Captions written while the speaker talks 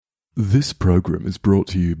This program is brought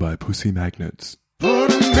to you by Pussy Magnets.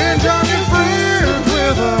 Put a midge on your friends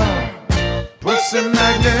with a pussy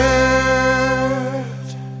magnet.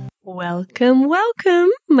 Welcome,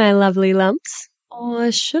 my lovely lumps.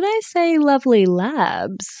 Or should I say lovely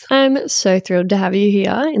labs? I'm so thrilled to have you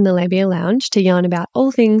here in the Labia Lounge to yarn about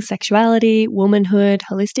all things sexuality, womanhood,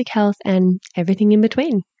 holistic health, and everything in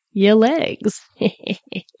between. Your legs.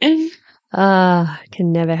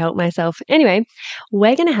 Can never help myself. Anyway,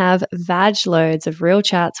 we're going to have vag loads of real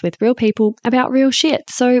chats with real people about real shit.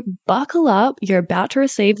 So buckle up. You're about to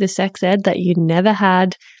receive the sex ed that you never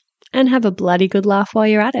had and have a bloody good laugh while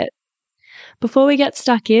you're at it. Before we get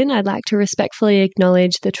stuck in, I'd like to respectfully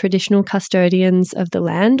acknowledge the traditional custodians of the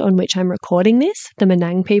land on which I'm recording this, the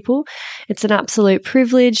Menang people. It's an absolute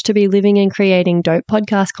privilege to be living and creating dope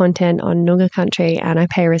podcast content on Noongar country, and I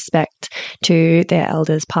pay respect to their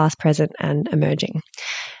elders past, present, and emerging.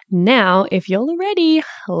 Now, if you're all ready,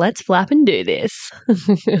 let's flap and do this.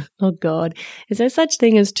 Oh God, is there such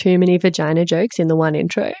thing as too many vagina jokes in the one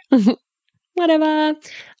intro? Whatever,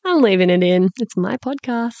 I'm leaving it in. It's my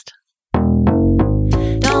podcast.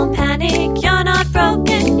 Don't panic, you're not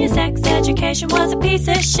broken. Your sex education was a piece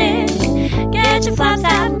of shit. Get your flaps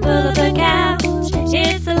out and pull up a couch.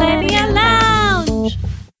 It's the Labia Lounge.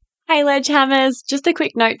 Hey Ledge Hammers, just a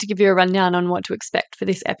quick note to give you a rundown on what to expect for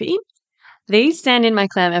this epi. These Stand in My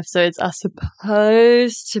Clam episodes are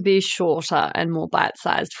supposed to be shorter and more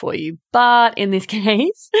bite-sized for you, but in this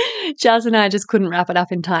case, Jazz and I just couldn't wrap it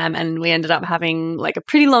up in time, and we ended up having like a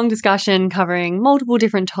pretty long discussion covering multiple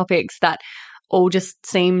different topics that all just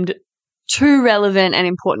seemed too relevant and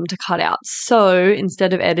important to cut out. So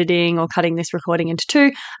instead of editing or cutting this recording into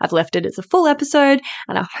two, I've left it as a full episode,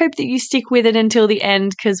 and I hope that you stick with it until the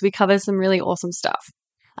end because we cover some really awesome stuff.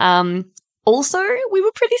 Also, we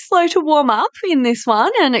were pretty slow to warm up in this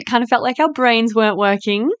one, and it kind of felt like our brains weren't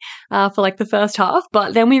working for like the first half,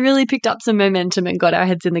 but then we really picked up some momentum and got our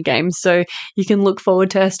heads in the game. So you can look forward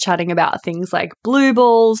to us chatting about things like blue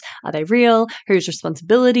balls. Are they real? Whose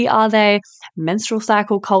responsibility are they? Menstrual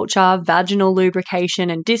cycle culture, vaginal lubrication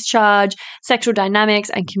and discharge, sexual dynamics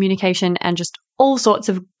and communication, and just all sorts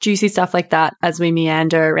of juicy stuff like that as we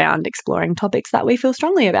meander around exploring topics that we feel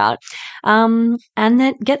strongly about. And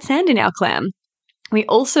that get sand in our clam. We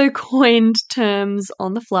also coined terms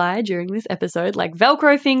on the fly during this episode like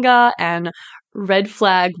Velcro finger and red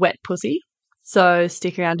flag wet pussy. So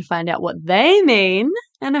stick around to find out what they mean,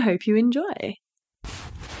 and I hope you enjoy.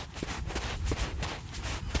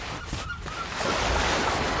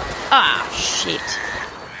 Ah, shit.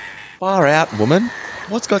 Far out, woman.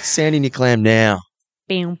 What's got sand in your clam now?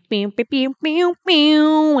 Pew, pew, pew, pew, pew,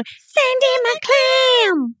 pew. Sand in my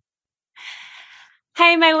clam.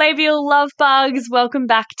 Hey, my labial love bugs. Welcome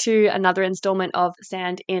back to another installment of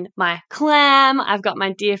Sand in My Clam. I've got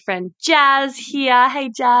my dear friend Jazz here. Hey,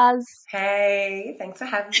 Jazz. Hey, thanks for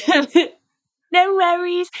having me. No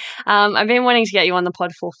worries. I've been wanting to get you on the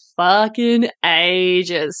pod for fucking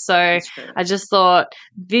ages. So I just thought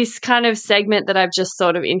this kind of segment that I've just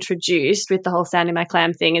sort of introduced with the whole Sand in My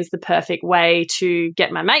Clam thing is the perfect way to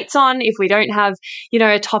get my mates on if we don't have,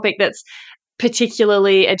 a topic that's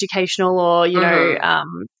particularly educational or,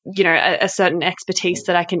 a certain expertise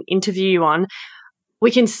that I can interview you on.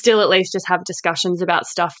 We can still at least just have discussions about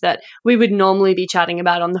stuff that we would normally be chatting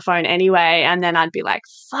about on the phone anyway. And then I'd be like,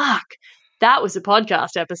 fuck. That was a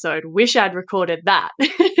podcast episode. Wish I'd recorded that.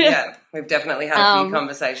 Yeah, we've definitely had a few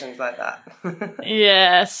conversations like that.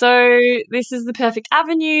 Yeah, so this is the perfect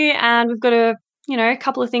avenue, and we've got a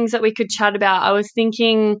couple of things that we could chat about. I was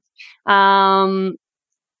thinking, though,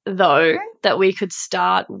 that we could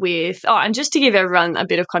start with, and just to give everyone a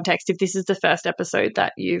bit of context, if this is the first episode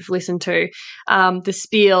that you've listened to, the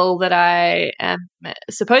spiel that I am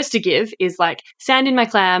supposed to give is like Sand in My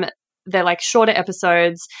Clam. They're like shorter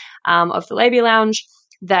episodes of the Labia Lounge.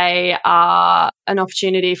 They are an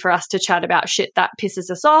opportunity for us to chat about shit that pisses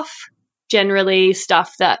us off, generally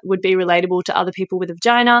stuff that would be relatable to other people with a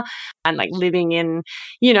vagina and like living in,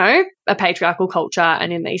 a patriarchal culture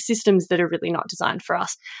and in these systems that are really not designed for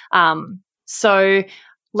us. So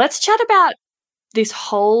let's chat about this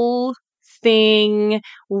whole thing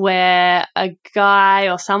where a guy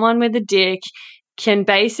or someone with a dick can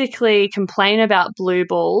basically complain about blue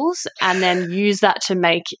balls and then use that to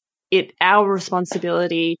make it our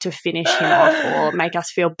responsibility to finish him off or make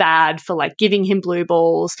us feel bad for like giving him blue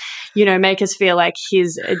balls, make us feel like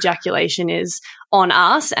his ejaculation is on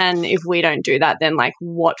us. And if we don't do that, then like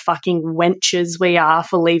what fucking wenches we are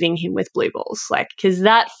for leaving him with blue balls. Like, cause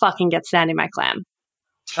that fucking gets sand in my clam.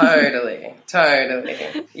 Totally.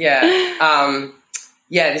 Yeah.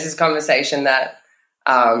 This is a conversation that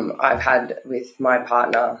I've had with my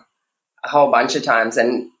partner a whole bunch of times.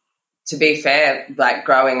 And to be fair, like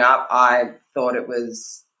growing up, I thought it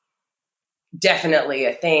was definitely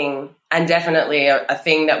a thing, and definitely a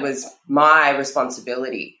thing that was my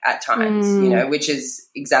responsibility at times, you know, which is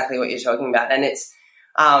exactly what you're talking about. And it's,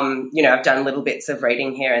 you know, I've done little bits of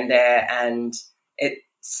reading here and there, and it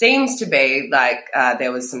seems to be like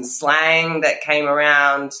there was some slang that came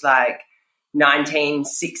around like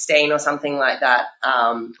 1916 or something like that.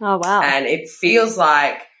 Oh, wow. And it feels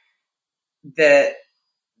like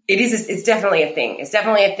it's definitely a thing. It's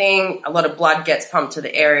definitely a thing. A lot of blood gets pumped to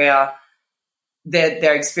the area.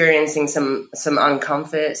 They're experiencing some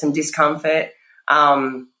uncomfort, some discomfort.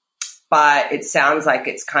 But it sounds like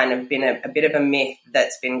it's kind of been a bit of a myth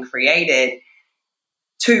that's been created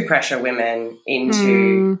to pressure women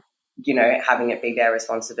into, you know, having it be their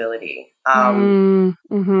responsibility. And,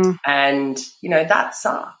 you know, that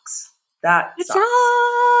sucks. It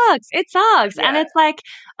sucks. Yeah. And it's like,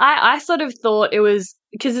 I sort of thought it was,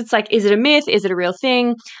 because it's like, is it a myth? Is it a real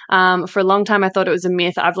thing? For a long time, I thought it was a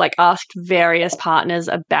myth. I've like asked various partners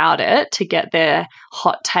about it to get their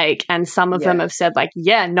hot take. And some of them have said like,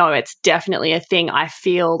 yeah, no, it's definitely a thing. I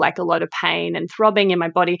feel like a lot of pain and throbbing in my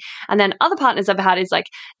body. And then other partners I've had is like,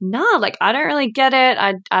 nah, like I don't really get it.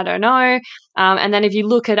 I don't know. And then if you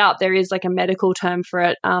look it up, there is like a medical term for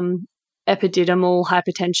it. Epididymal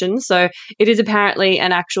hypertension. So it is apparently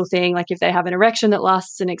an actual thing. Like if they have an erection that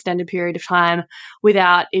lasts an extended period of time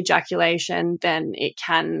without ejaculation, then it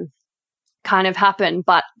can kind of happen.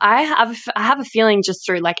 But I have a feeling just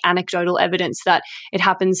through like anecdotal evidence that it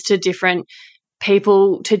happens to different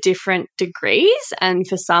people to different degrees, and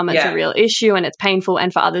for some it's a real issue and it's painful,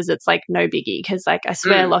 and for others it's like no biggie, because like I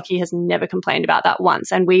swear Lockie has never complained about that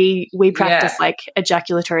once, and we practice like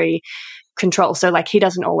ejaculatory control, so like he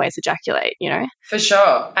doesn't always ejaculate, you know. For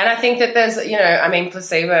sure. And I think that there's, you know, I mean,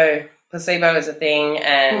 placebo is a thing,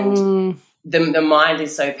 and the mind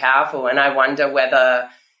is so powerful, and I wonder whether,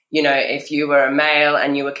 you know, if you were a male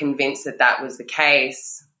and you were convinced that was the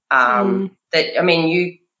case, that, I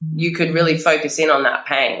mean, you could really focus in on that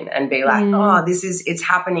pain and be like, oh, it's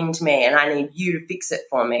happening to me and I need you to fix it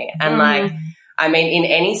for me. And like, I mean, in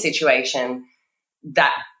any situation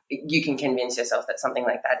that you can convince yourself that something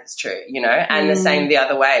like that is true, you know, and the same the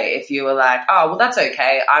other way. If you were like, oh, well, that's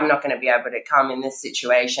okay, I'm not going to be able to come in this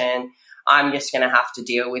situation, I'm just going to have to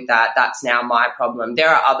deal with that. That's now my problem. There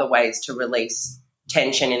are other ways to release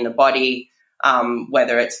tension in the body,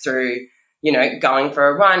 whether it's through, you know, going for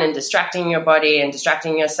a run and distracting your body and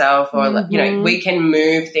distracting yourself, or, you know, we can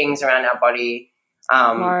move things around our body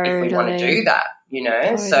if we want to do that, you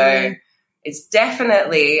know. So it's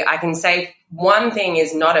definitely, I can say one thing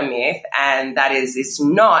is not a myth, and that is it's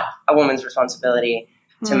not a woman's responsibility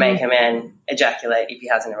to make a man ejaculate if he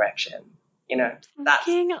has an erection. You know, that's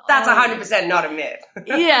 100% not a myth.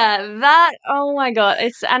 Oh my God.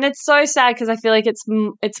 It's so sad, because I feel like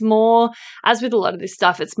it's more, as with a lot of this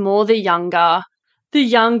stuff, it's more the younger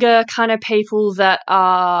kind of people that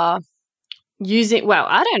are using, well,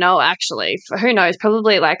 I don't know, actually, who knows,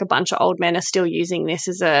 probably like a bunch of old men are still using this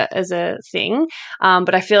as a thing.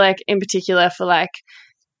 But I feel like in particular for like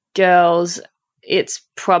girls, it's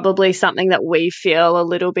probably something that we feel a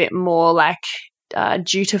little bit more like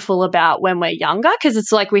dutiful about when we're younger, because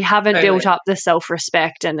it's like we haven't built up the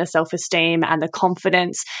self-respect and the self-esteem and the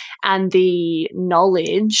confidence and the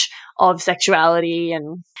knowledge of sexuality,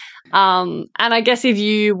 and I guess if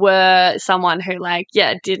you were someone who like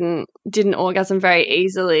didn't orgasm very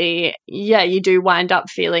easily, you do wind up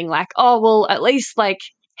feeling like, oh well, at least like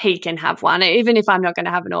he can have one, even if I'm not going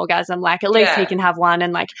to have an orgasm, like at least he can have one,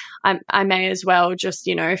 and like I may as well just,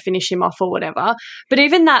 you know, finish him off or whatever. But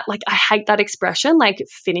even that, like, I hate that expression, like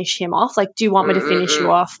finish him off. Like, do you want me to finish you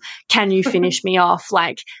off? Can you finish me off?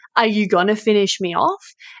 Like, are you gonna finish me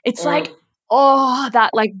off? It's like, oh, that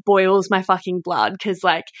like boils my fucking blood, because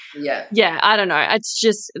like, I don't know. It's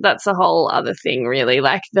just, that's a whole other thing, really.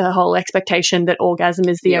 Like the whole expectation that orgasm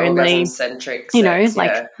is the only, you know,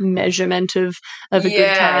 like measurement of a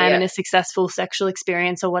good time and a successful sexual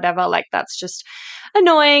experience or whatever. Like that's just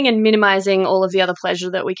annoying and minimizing all of the other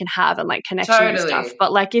pleasure that we can have and like connection and stuff.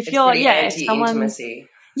 But like if you're, if someone,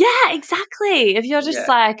 yeah, exactly. If you're just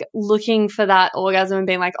like looking for that orgasm and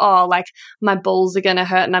being like, oh, like my balls are going to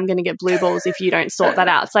hurt and I'm going to get blue balls if you don't sort that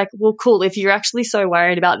out. It's like, well, cool. If you're actually so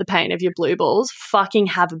worried about the pain of your blue balls, fucking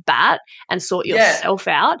have a bat and sort yourself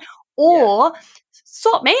out, or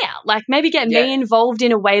sort me out. Like maybe get me involved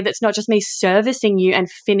in a way that's not just me servicing you and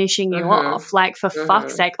finishing you off, like for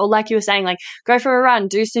fuck's sake. Or like you were saying, like go for a run,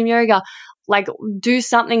 do some yoga, like do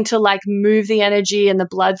something to like move the energy and the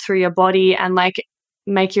blood through your body and like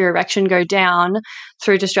make your erection go down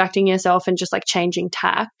through distracting yourself and just like changing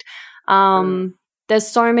tact. There's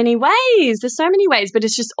so many ways. But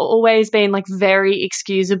it's just always been like very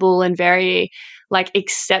excusable and very like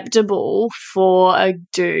acceptable for a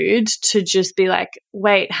dude to just be like,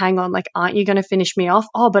 wait, hang on, like, aren't you going to finish me off?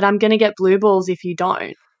 Oh, but I'm going to get blue balls if you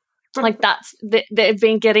don't. Like they've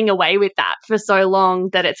been getting away with that for so long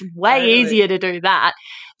that it's way easier to do that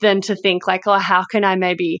than to think like, oh, how can I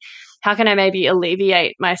maybe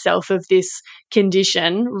alleviate myself of this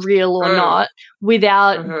condition, real or not,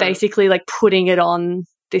 without basically like putting it on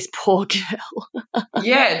this poor girl.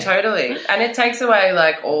 Yeah, totally. And it takes away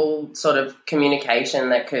like all sort of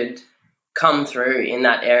communication that could come through in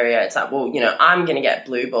that area. It's like, well, you know, I'm going to get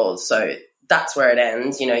blue balls, so that's where it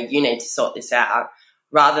ends. You know, you need to sort this out,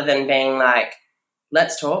 rather than being like,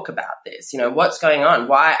 let's talk about this. You know, what's going on?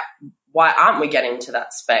 Why aren't we getting to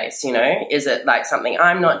that space? You know, is it like something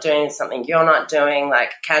I'm not doing, something you're not doing?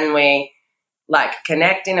 Like, can we like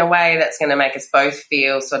connect in a way that's going to make us both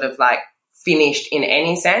feel sort of like finished in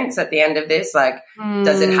any sense at the end of this? Like,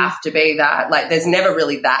 does it have to be that? Like, there's never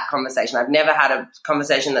really that conversation. I've never had a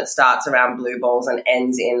conversation that starts around blue balls and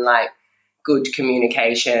ends in like good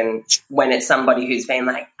communication when it's somebody who's been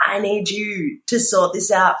like, I need you to sort this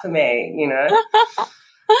out for me, you know?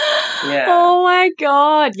 Yeah. Oh my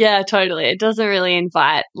God. Yeah, totally. It doesn't really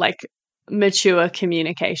invite like mature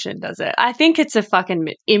communication, does it? I think it's a fucking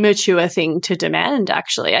immature thing to demand,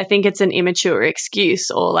 actually. I think it's an immature excuse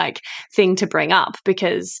or like thing to bring up,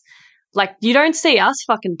 because like you don't see us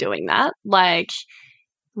fucking doing that. Like,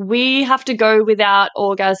 we have to go without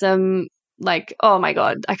orgasm, like, oh my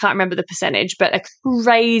God, I can't remember the percentage, but a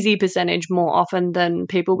crazy percentage more often than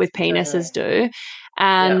people with penises do.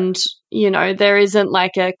 And, you know, there isn't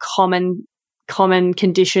like a common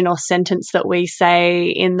condition or sentence that we say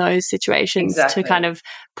in those situations to kind of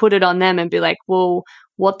put it on them and be like, well,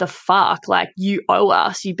 what the fuck? Like, you owe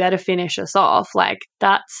us, you better finish us off. Like,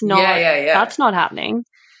 that's not, that's not happening.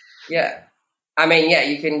 Yeah. I mean, yeah,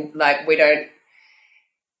 you can, like,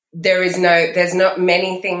 there's not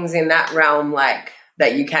many things in that realm like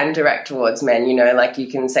that you can direct towards men, you know, like you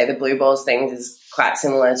can say the blue balls thing is quite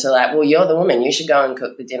similar to like, well, you're the woman, you should go and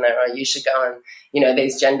cook the dinner, or you should go and, you know,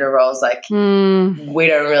 these gender roles, like we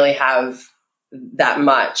don't really have that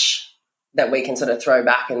much that we can sort of throw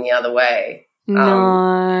back in the other way.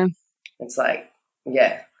 No. It's like,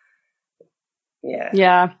 yeah.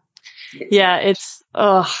 It's,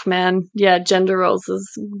 oh man, yeah, gender roles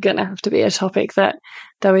is gonna have to be a topic that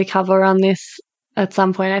we cover on this at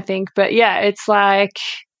some point, I think. But yeah, it's like,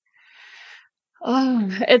 oh,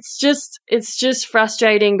 it's just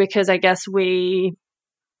frustrating, because I guess and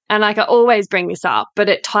like I always bring this up, but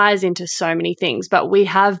it ties into so many things, but we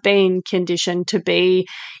have been conditioned to be,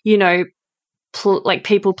 you know, like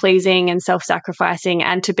people pleasing and self-sacrificing,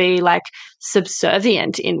 and to be like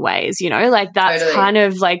subservient in ways, you know, like that's kind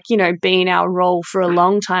of like, you know, been our role for a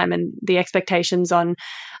long time. And the expectations on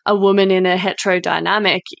a woman in a hetero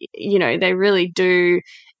dynamic, you know, they really do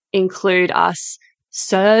include us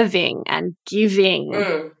serving and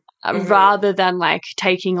giving rather than like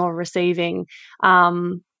taking or receiving.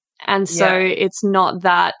 And so it's not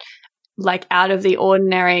that like out of the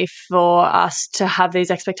ordinary for us to have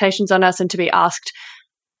these expectations on us and to be asked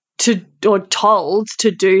to or told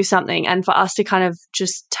to do something, and for us to kind of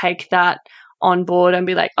just take that on board and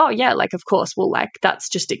be like, oh yeah, like of course, well, like that's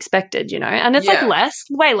just expected, you know. And it's like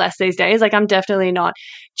way less these days. Like I'm definitely not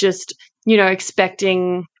just, you know,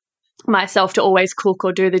 expecting myself to always cook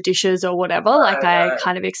or do the dishes or whatever. Like I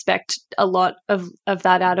kind of expect a lot of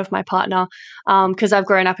that out of my partner, because I've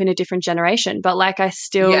grown up in a different generation. But like I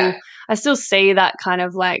still see that kind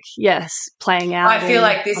of like, yes, playing out. I feel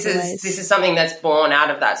like this is something that's born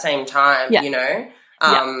out of that same time, you know.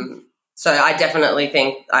 So I definitely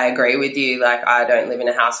think I agree with you. Like I don't live in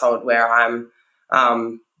a household where I'm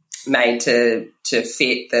made to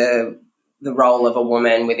fit the role of a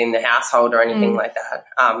woman within the household or anything like that,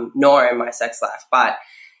 nor in my sex life. But,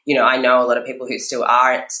 you know, I know a lot of people who still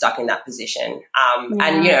are stuck in that position.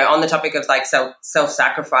 And, you know, on the topic of like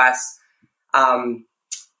self-sacrifice,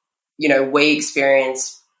 you know, we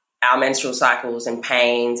experience our menstrual cycles and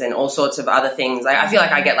pains and all sorts of other things. Like I feel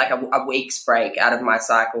like I get like a week's break out of my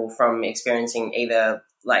cycle from experiencing either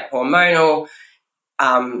like hormonal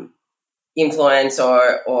influence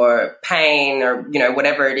or pain or, you know,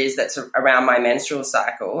 whatever it is that's around my menstrual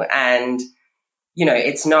cycle. And, you know,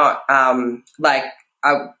 it's not like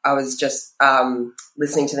I was just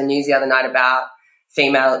listening to the news the other night about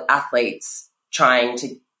female athletes trying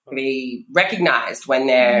to be recognized when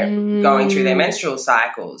they're going through their menstrual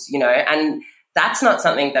cycles, you know, and that's not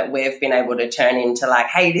something that we've been able to turn into like,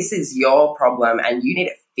 hey, this is your problem and you need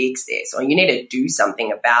to fix this, or you need to do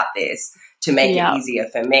something about this to make Yeah. it easier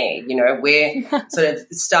for me. You know, we're sort of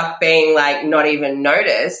stuck being like not even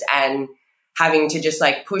noticed and having to just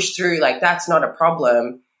like push through, like that's not a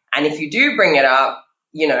problem. And if you do bring it up,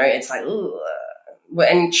 you know, it's like, ooh,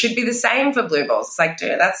 and it should be the same for blue balls. It's like,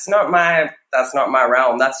 dude, that's not my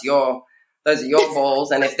realm. Those are your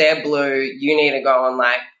balls. And if they're blue, you need to go and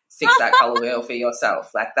like fix that color wheel for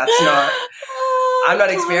yourself. Like that's not, I'm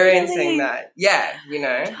not experiencing that. Yeah, you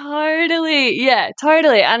know. Totally. Yeah,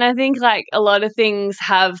 totally. And I think like a lot of things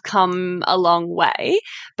have come a long way,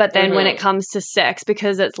 but then when it comes to sex,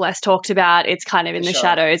 because it's less talked about, it's kind of in the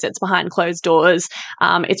shadows, it's behind closed doors.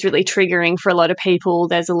 It's really triggering for a lot of people.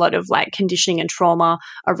 There's a lot of like conditioning and trauma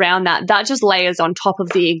around that. That just layers on top of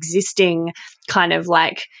the existing kind of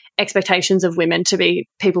like expectations of women to be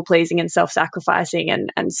people pleasing and self-sacrificing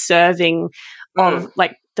and serving of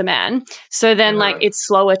like the man. So then like it's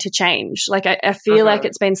slower to change. Like I feel like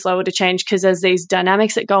it's been slower to change because there's these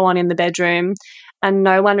dynamics that go on in the bedroom and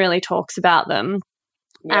no one really talks about them.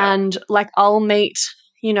 Yeah. And like I'll meet,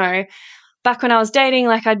 you know, back when I was dating,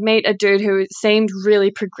 like I'd meet a dude who seemed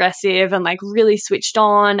really progressive and like really switched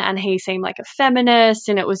on, and he seemed like a feminist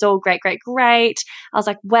and it was all great, great, great. I was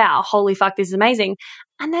like, wow, holy fuck, this is amazing.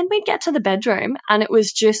 And then we'd get to the bedroom and it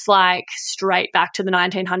was just like straight back to the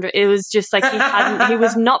 1900s. It was just like he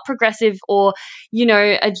was not progressive or, you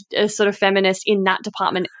know, a sort of feminist in that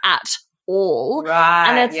department at all. Right.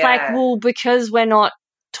 And it's like, well, because we're not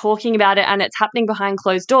talking about it and it's happening behind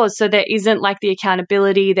closed doors, so there isn't like the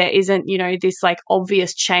accountability, there isn't, you know, this like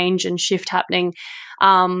obvious change and shift happening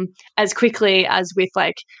as quickly as with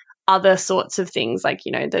like other sorts of things like,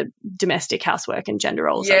 you know, the domestic housework and gender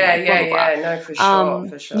roles. Yeah, and, like, blah, blah, blah. No,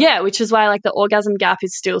 for sure. Yeah, which is why like the orgasm gap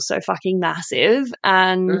is still so fucking massive,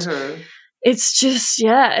 and it's just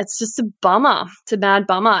a bummer. It's a bad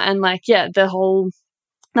bummer. And like, yeah, the whole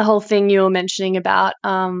thing you were mentioning about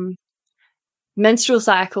menstrual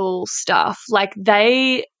cycle stuff, like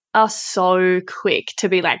they are so quick to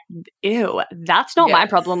be like, ew, that's not my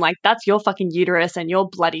problem. Like that's your fucking uterus and your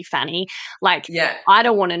bloody fanny. Like I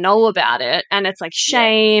don't want to know about it. And it's like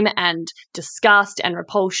shame and disgust and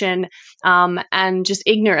repulsion and just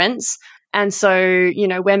ignorance. And so, you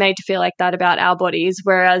know, we're made to feel like that about our bodies,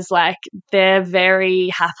 whereas like they're very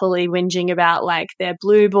happily whinging about like their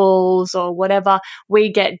blue balls or whatever.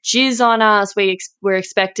 We get jizz on us. We're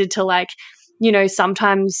expected to like, you know,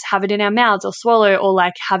 sometimes have it in our mouths or swallow or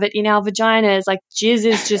like have it in our vaginas. Like jizz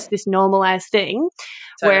is just this normalized thing.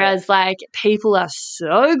 Totally. Whereas like people are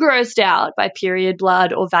so grossed out by period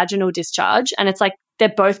blood or vaginal discharge. And it's like, they're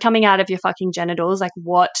both coming out of your fucking genitals. Like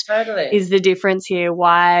what is the difference here?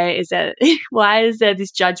 Why is there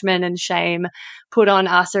this judgment and shame put on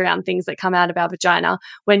us around things that come out of our vagina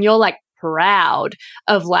when you're like proud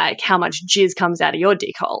of like how much jizz comes out of your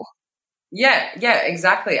dick hole? Yeah,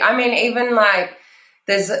 exactly. I mean, even like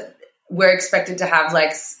we're expected to have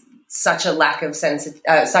like such a lack of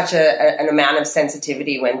an amount of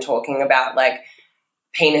sensitivity when talking about like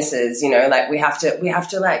penises, you know, like we have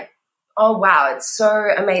to like, oh wow, it's so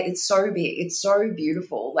amazing, it's so big, it's so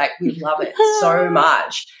beautiful, like we love it so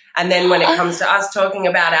much. And then when it comes to us talking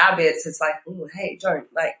about our bits, it's like, oh hey, don't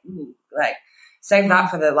like, like save that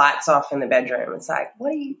for the lights off in the bedroom. It's like,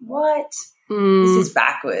 what? This is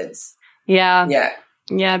backwards. Yeah,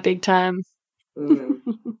 big time.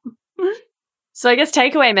 So I guess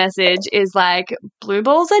takeaway message is like blue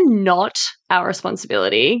balls are not our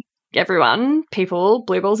responsibility. Everyone, people,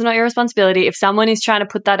 blue balls are not your responsibility. If someone is trying to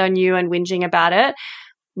put that on you and whinging about it,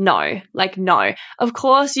 no. Of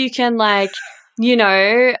course you can like, you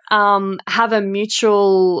know, have a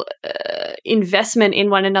mutual investment in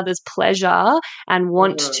one another's pleasure and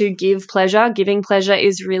want to give pleasure. Giving pleasure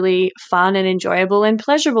is really fun and enjoyable and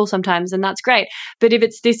pleasurable sometimes, and that's great. But if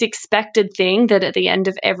it's this expected thing that at the end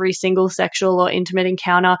of every single sexual or intimate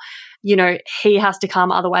encounter, you know, he has to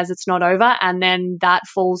come, otherwise it's not over, and then that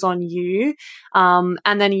falls on you, and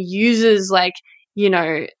then he uses like, you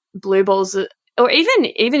know, blue balls, or even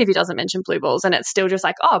if he doesn't mention blue balls and it's still just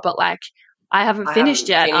like, oh, but like I haven't finished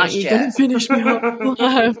yet. Aren't you going to finish me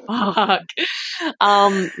off? Fuck.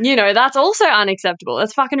 You know, that's also unacceptable.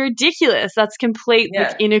 That's fucking ridiculous. That's complete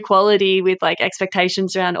like, inequality with like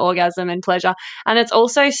expectations around orgasm and pleasure. And it's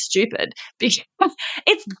also stupid because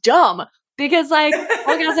it's dumb because like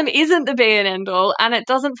orgasm isn't the be and end all, and it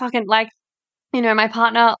doesn't fucking like, you know, my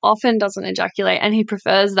partner often doesn't ejaculate and he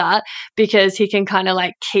prefers that because he can kind of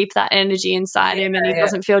like keep that energy inside him and he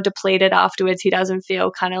doesn't feel depleted afterwards. He doesn't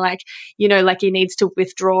feel kind of like, you know, like he needs to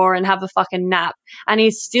withdraw and have a fucking nap. And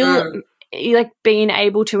he's still like being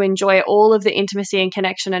able to enjoy all of the intimacy and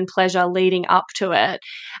connection and pleasure leading up to it.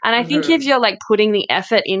 And I think if you're like putting the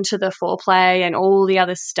effort into the foreplay and all the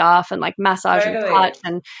other stuff and like massage and touch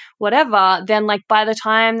and whatever, then like by the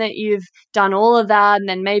time that you've done all of that and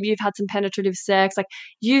then maybe you've had some penetrative sex, like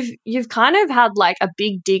you've kind of had like a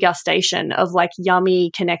big degustation of like yummy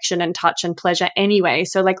connection and touch and pleasure anyway.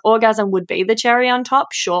 So like orgasm would be the cherry on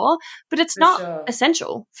top, sure, but it's not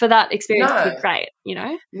essential for that experience to be great, you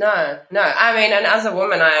know? No. I mean, and as a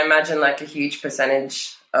woman, I imagine like a huge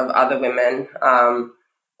percentage of other women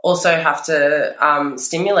also have to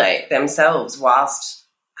stimulate themselves whilst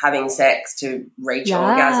having sex to reach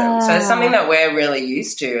orgasm. So it's something that we're really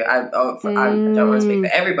used to. I don't want to speak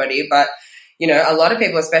for everybody, but, you know, a lot of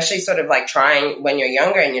people, especially sort of like trying when you're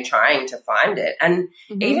younger and you're trying to find it. And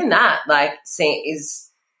even that like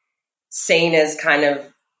is seen as kind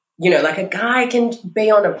of, you know, like a guy can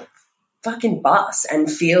be on a fucking bus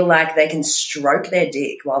and feel like they can stroke their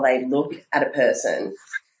dick while they look at a person.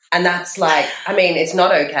 And that's like, I mean, it's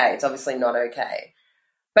not okay. It's obviously not okay.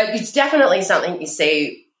 But it's definitely something you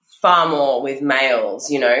see far more with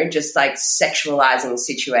males, you know, just like sexualizing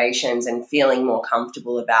situations and feeling more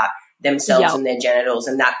comfortable about themselves and their genitals,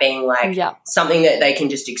 and that being like something that they can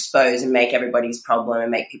just expose and make everybody's problem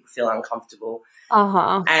and make people feel uncomfortable.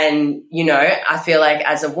 And, you know, I feel like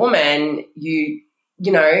as a woman, you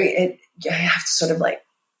know, you have to sort of like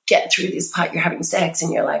get through this part. You're having sex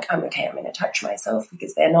and you're like, I'm okay, I'm going to touch myself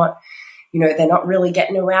because they're not, you know, they're not really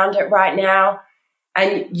getting around it right now.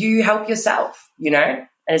 And you help yourself, you know.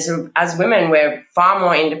 As women, we're far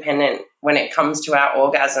more independent when it comes to our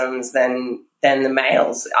orgasms than the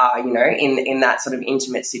males are, you know, in that sort of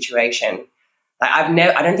intimate situation. Like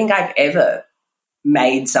I don't think I've ever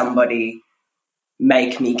made somebody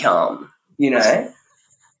make me come, you know.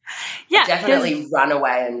 Yeah, I've definitely run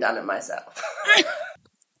away and done it myself.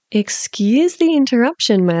 Excuse the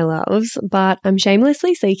interruption, my loves, but I'm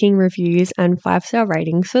shamelessly seeking reviews and 5-star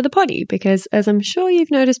ratings for the potty because, as I'm sure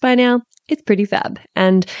you've noticed by now, it's pretty fab.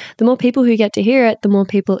 And the more people who get to hear it, the more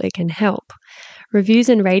people it can help. Reviews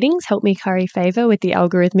and ratings help me curry favour with the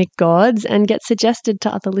algorithmic gods and get suggested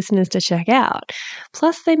to other listeners to check out.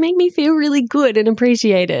 Plus, they make me feel really good and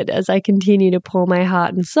appreciated as I continue to pour my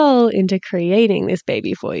heart and soul into creating this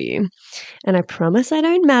baby for you. And I promise I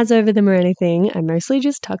don't mazz over them or anything. I mostly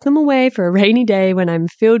just tuck them away for a rainy day when I'm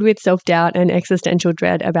filled with self-doubt and existential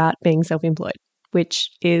dread about being self-employed, which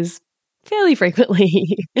is fairly frequently.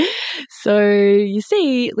 So you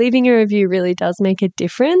see, leaving a review really does make a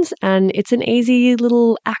difference, and it's an easy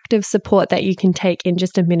little act of support that you can take in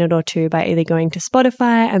just a minute or two by either going to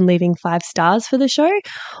Spotify and leaving 5 stars for the show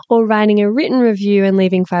or writing a written review and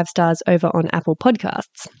leaving 5 stars over on Apple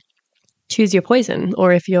Podcasts. Choose your poison,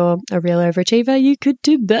 or if you're a real overachiever, you could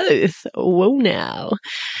do both. Whoa now.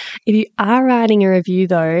 If you are writing a review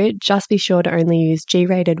though, just be sure to only use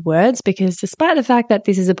G-rated words because despite the fact that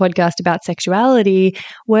this is a podcast about sexuality,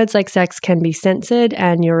 words like sex can be censored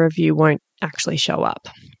and your review won't actually show up.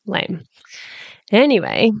 Lame.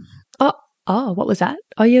 Anyway, oh, what was that?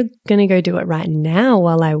 Oh, you're going to go do it right now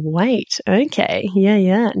while I wait. Okay.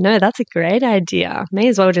 Yeah. No, that's a great idea. May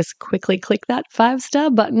as well just quickly click that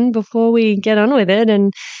 5-star button before we get on with it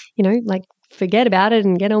and, you know, like forget about it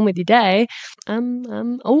and get on with your day.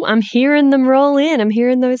 I'm hearing them roll in. I'm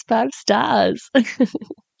hearing those 5 stars.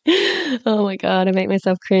 Oh my God, I make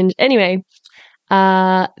myself cringe. Anyway,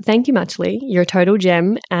 thank you muchly. You're a total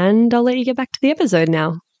gem, and I'll let you get back to the episode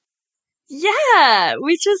now. Yeah,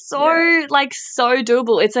 which is so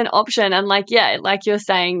doable. It's an option, and like you're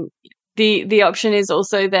saying, the option is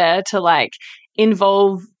also there to like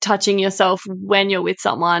involve touching yourself when you're with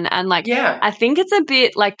someone, and like I think it's a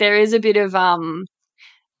bit like there is a bit of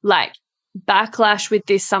like backlash with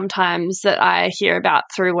this sometimes that I hear about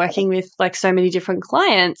through working with like so many different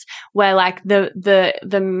clients where like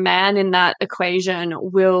the man in that equation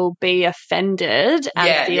will be offended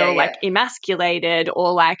and feel like emasculated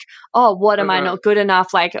or like, oh, what am I not good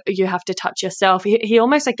enough? Like you have to touch yourself. He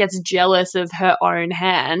almost like gets jealous of her own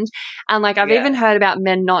hand. And like I've even heard about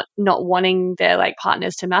men not wanting their like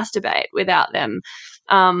partners to masturbate without them.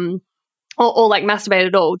 Or like masturbate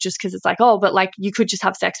at all just because it's like, oh, but like you could just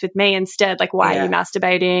have sex with me instead. Like, why are you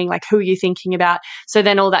masturbating? Like, who are you thinking about? So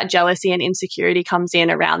then all that jealousy and insecurity comes in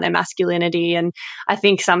around their masculinity. And I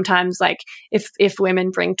think sometimes like if women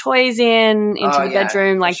bring toys into the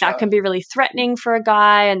bedroom, like that can be really threatening for a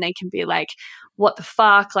guy, and they can be like, what the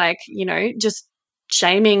fuck? Like, you know, just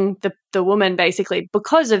shaming the woman basically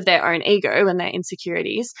because of their own ego and their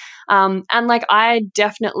insecurities. And like I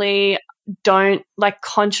definitely don't like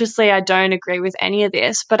consciously I don't agree with any of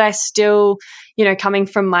this, but I still, you know, coming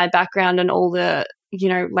from my background and all the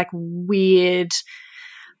like weird,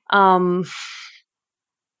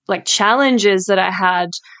 like challenges that I had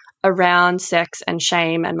around sex and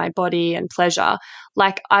shame and my body and pleasure,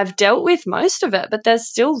 like I've dealt with most of it, but there's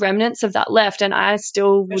still remnants of that left. And I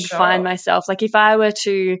still would find myself, like if I were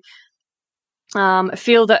to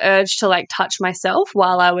feel the urge to like touch myself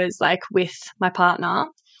while I was like with my partner,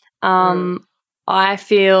 I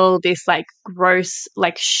feel this like gross,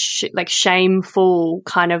 like shameful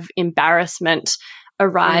kind of embarrassment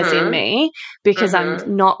arise in me because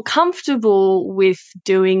I'm not comfortable with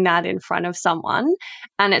doing that in front of someone.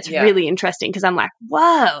 And it's really interesting because I'm like,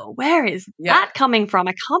 whoa, where is that coming from?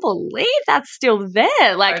 I can't believe that's still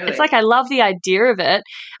there. Like, it's like I love the idea of it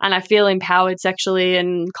and I feel empowered sexually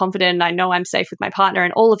and confident and I know I'm safe with my partner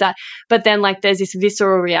and all of that. But then like there's this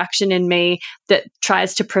visceral reaction in me that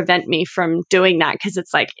tries to prevent me from doing that because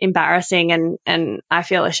it's like embarrassing and I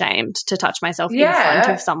feel ashamed to touch myself in front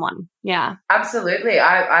of someone. Yeah. Absolutely.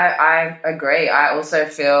 I agree. I also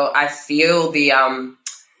feel the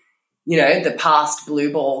the past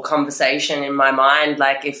blue ball conversation in my mind.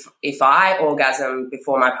 Like if I orgasm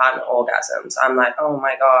before my partner orgasms, I'm like, oh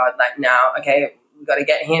my God, like now, okay, we've got to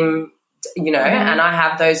get him, and I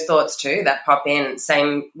have those thoughts too that pop in.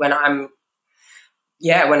 Same when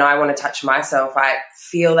when I want to touch myself, I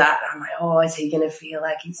feel that. I'm like, oh, is he going to feel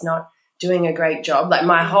like he's not doing a great job? Like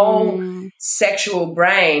my whole sexual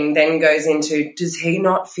brain then goes into, does he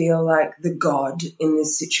not feel like the god in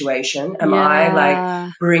this situation? Am I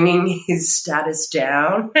like bringing his status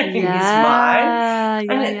down in his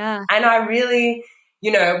mind? And I really,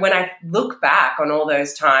 when I look back on all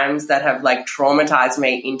those times that have like traumatized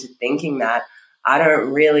me into thinking that, I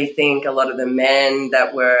don't really think a lot of the men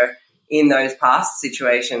that were in those past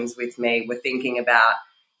situations with me were thinking about,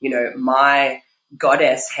 my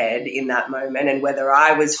goddess head in that moment and whether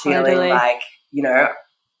I was feeling like,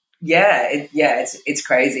 it's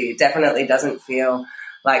crazy. It definitely doesn't feel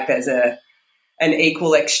like there's an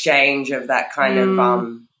equal exchange of that kind of,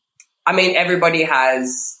 everybody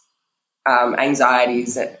has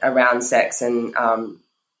anxieties around sex and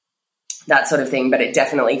that sort of thing, but it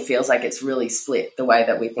definitely feels like it's really split the way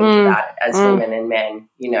that we think about it as women and men,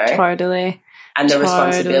 Totally. And the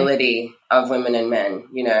responsibility of women and men,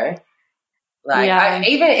 Like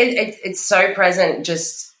it's so present.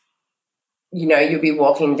 Just you'll be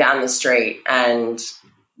walking down the street and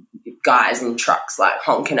guys in trucks like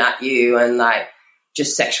honking at you and like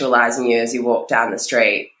just sexualizing you as you walk down the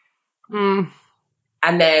street.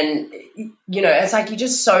 And then it's like you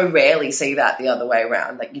just so rarely see that the other way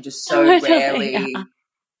around. Like you just so rarely.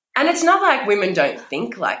 And it's not like women don't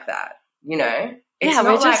think like that. It's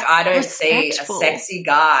not like I don't see a sexy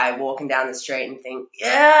guy walking down the street and think,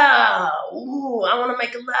 I want to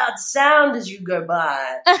make a loud sound as you go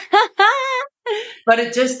by. But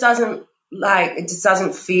it just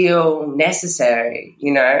doesn't feel necessary,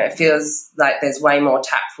 It feels like there's way more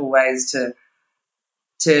tactful ways to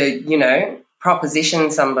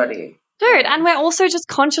proposition somebody. Dude, and we're also just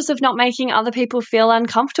conscious of not making other people feel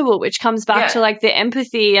uncomfortable, which comes back to like the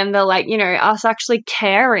empathy and the like, us actually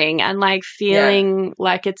caring and like feeling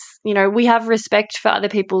like it's, we have respect for other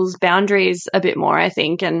people's boundaries a bit more, I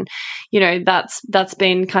think. And, that's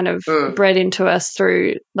been kind of bred into us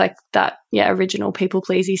through like that, original people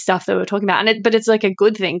pleasy stuff that we're talking about. But it's like a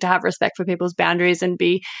good thing to have respect for people's boundaries and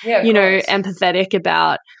be, empathetic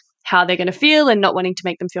about how they're going to feel and not wanting to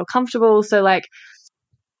make them feel comfortable. So like,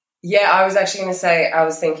 yeah, I was actually going to say, I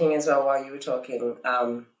was thinking as well while you were talking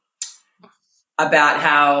about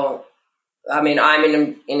how, I'm in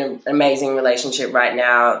an amazing relationship right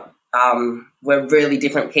now. We're really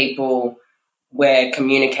different people. We're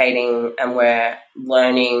communicating and we're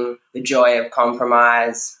learning the joy of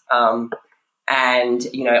compromise and,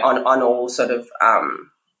 on all sort of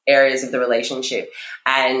areas of the relationship.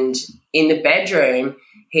 And in the bedroom,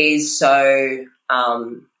 he's so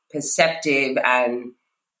perceptive and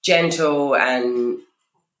gentle and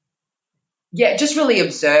just really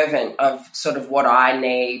observant of sort of what I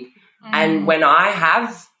need. And when I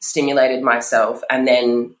have stimulated myself and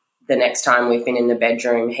then the next time we've been in the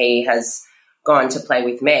bedroom, he has gone to play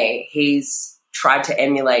with me, he's tried to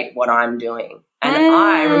emulate what I'm doing. And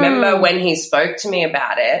I remember when he spoke to me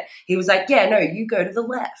about it, he was like, yeah, no, you go to the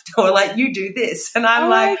left or like you do this. And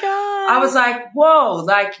I'm I was like, whoa,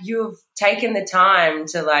 like you've taken the time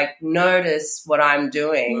to like notice what I'm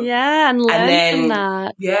doing. Yeah, and learn from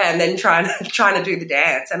that. Yeah, and then trying to do the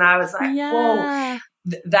dance. And I was like, whoa,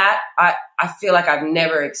 that I feel like I've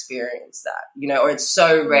never experienced that, or it's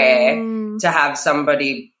so rare to have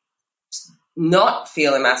somebody not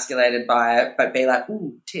feel emasculated by it, but be like,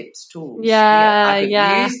 ooh, tips, tools. Yeah, I could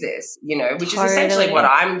yeah. use this, which is essentially what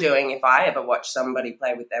I'm doing if I ever watch somebody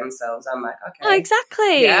play with themselves. I'm like, okay. Oh,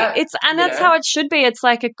 exactly. Yeah, That's how it should be. It's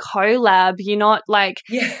like a collab. You're not like,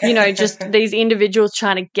 just these individuals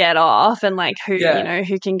trying to get off and like who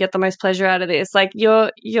can get the most pleasure out of this. Like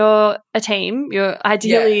you're a team. You're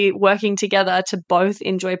ideally working together to both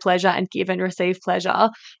enjoy pleasure and give and receive pleasure.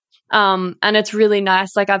 And it's really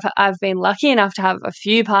nice. Like I've been lucky enough to have a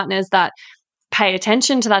few partners that pay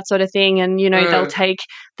attention to that sort of thing, and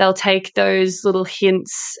they'll take those little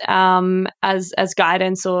hints as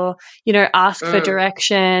guidance, or ask for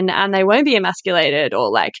direction, and they won't be emasculated or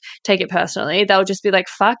like take it personally. They'll just be like,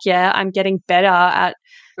 fuck yeah, I'm getting better at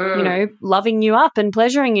loving you up and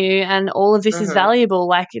pleasuring you, and all of this is valuable.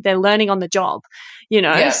 Like they're learning on the job,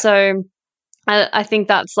 so I think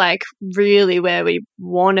that's like really where we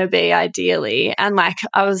want to be ideally. And like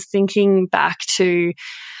I was thinking back to,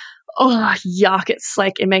 yuck, it's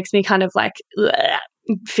like it makes me kind of like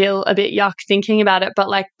feel a bit yuck thinking about it. But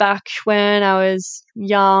like back when I was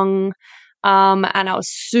young, and I was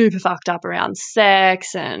super fucked up around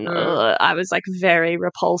sex, and I was like very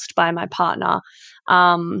repulsed by my partner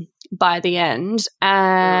by the end,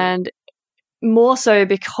 and more so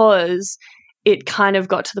because it kind of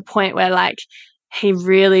got to the point where like he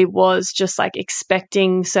really was just like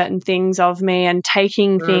expecting certain things of me and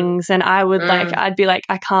taking things, and I would I'd be like,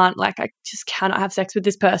 I can't, like I just cannot have sex with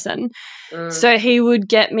this person. So he would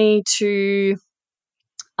get me to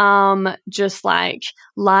just like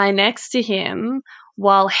lie next to him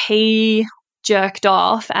while he jerked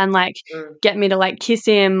off, and like get me to like kiss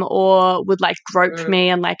him, or would like grope me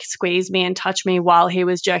and like squeeze me and touch me while he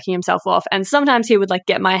was jerking himself off. And sometimes he would like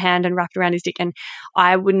get my hand and wrap it around his dick, and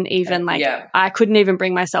I wouldn't even I couldn't even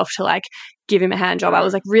bring myself to like give him a hand job. I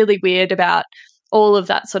was like really weird about all of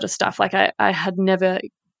that sort of stuff. Like I had never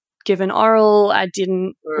given oral. I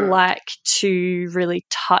didn't like to really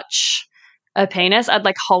touch a penis. I'd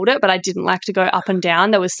like hold it, but I didn't like to go up and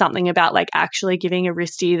down. There was something about like actually giving a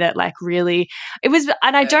wristy that like really it was,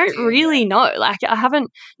 and I don't really know. Like I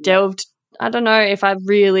haven't delved. I don't know if I've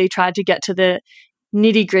really tried to get to the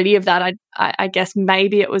nitty gritty of that. I guess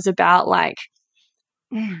maybe it was about like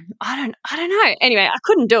I don't know. Anyway, I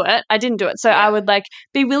couldn't do it. I didn't do it. So I would like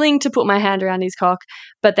be willing to put my hand around his cock,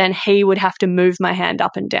 but then he would have to move my hand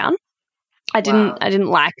up and down. I didn't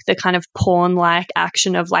like the kind of porn-like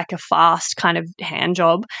action of like a fast kind of hand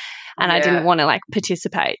job, and I didn't want to like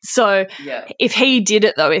participate. So if he did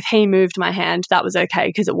it though, if he moved my hand, that was okay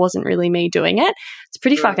because it wasn't really me doing it. It's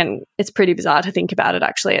pretty it's pretty bizarre to think about it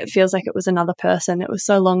actually. It feels like it was another person. It was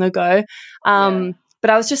so long ago. But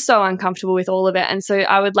I was just so uncomfortable with all of it. And so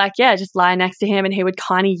I would like, just lie next to him, and he would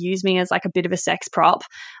kind of use me as like a bit of a sex prop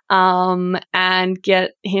and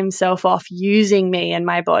get himself off using me and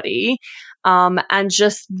my body. And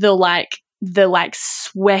just the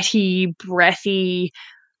sweaty, breathy,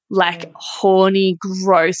 like horny,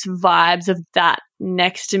 gross vibes of that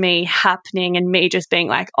next to me happening, and me just being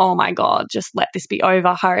like, oh my God, just let this be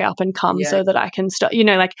over, hurry up and come so that I can stop,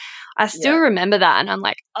 like I still remember that, and I'm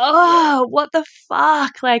like, what the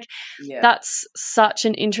fuck? Like that's such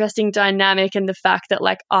an interesting dynamic, and the fact that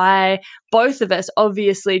like both of us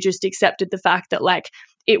obviously just accepted the fact that like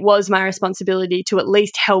it was my responsibility to at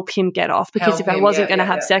least help him get off, because if I wasn't going to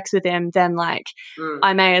have sex with him, then like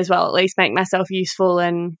I may as well at least make myself useful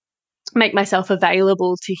and make myself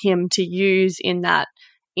available to him to use in that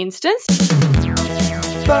instance.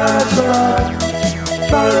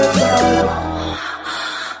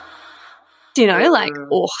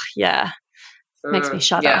 Makes me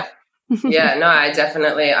shudder. No,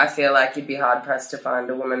 I feel like you'd be hard pressed to find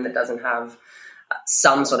a woman that doesn't have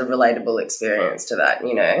some sort of relatable experience to that,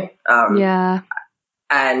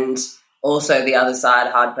 and also the other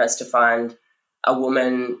side, hard pressed to find a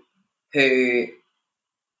woman who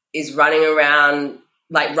is running around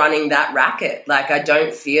like running that racket. Like I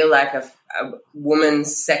don't feel like a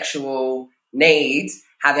woman's sexual needs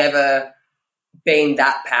have ever been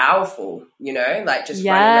that powerful, like just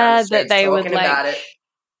running around the streets talking about it.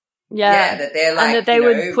 That they're like, and that they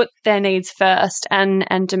would put their needs first and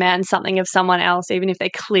demand something of someone else, even if they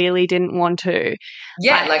clearly didn't want to.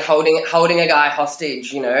 Yeah, like holding a guy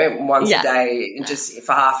hostage, once a day, just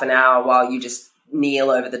for half an hour while you just kneel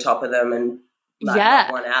over the top of them and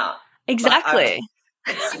knock one out. Exactly.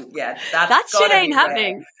 That shit ain't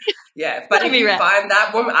happening. Yeah, but if you find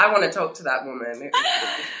that woman, I want to talk to that woman.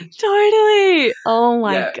 Totally. Oh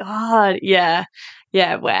my God. Yeah.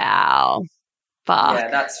 Yeah. Wow. Fuck. Yeah,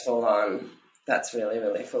 that's full on. That's really,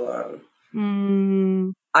 really full on.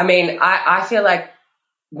 I mean, I feel like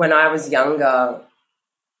when I was younger,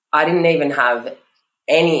 I didn't even have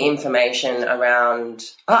any information around.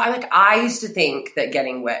 I used to think that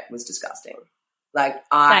getting wet was disgusting. Like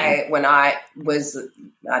when I was,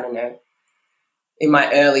 I don't know, in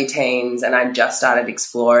my early teens and I just started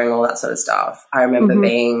exploring all that sort of stuff, I remember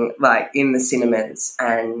being like in the cinemas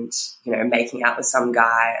and, you know, making out with some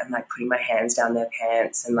guy and like putting my hands down their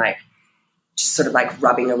pants and like just sort of like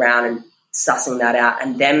rubbing around and sussing that out,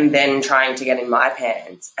 and them then trying to get in my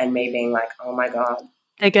pants and me being like, oh my God.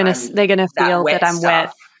 They're gonna feel that I'm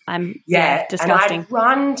wet. I'm disgusting. And I'd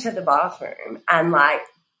run to the bathroom and like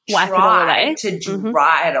wipe it all try away. to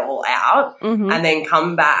dry it all out and then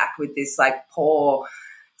come back with this like poor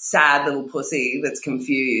sad little pussy that's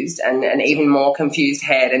confused and an even more confused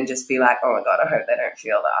head and just be like, oh my God, I hope they don't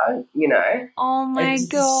feel that, you know. Oh my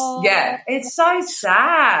God. It's so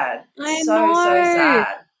sad. I so know. sad.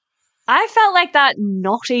 I felt like that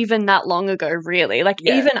not even that long ago, really. Like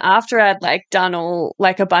even after I'd like done all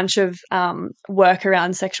like a bunch of work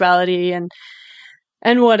around sexuality and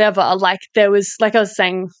whatever, like there was, like I was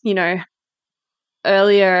saying, you know,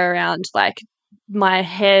 earlier around like my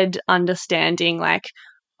head understanding like,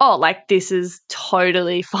 oh, like this is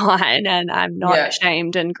totally fine and I'm not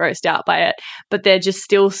ashamed and grossed out by it. But there just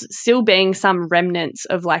still being some remnants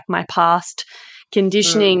of like my past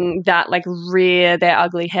conditioning that like rear their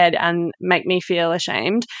ugly head and make me feel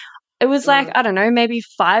ashamed. It was like, I don't know, maybe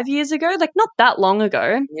 5 years ago, like not that long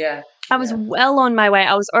ago. Yeah. I was well on my way.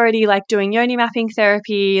 I was already like doing yoni mapping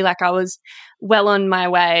therapy. Like I was well on my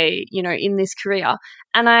way, you know, in this career.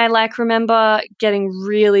 And I like remember getting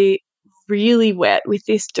really, really wet with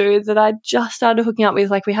this dude that I just started hooking up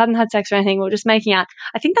with. Like we hadn't had sex or anything. We were just making out.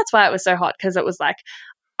 I think that's why it was so hot, because it was like,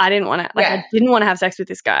 I didn't want to have sex with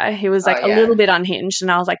this guy. He was like a little bit unhinged, and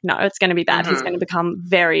I was like, no, it's going to be bad. He's going to become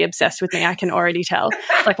very obsessed with me. I can already tell.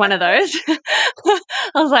 It's like one of those. I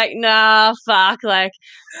was like, nah, fuck. Like,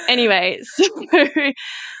 anyway,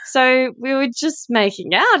 so we were just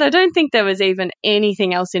making out. I don't think there was even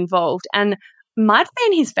anything else involved. And might have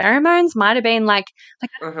been his pheromones, might have been like I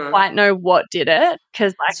don't quite know what did it,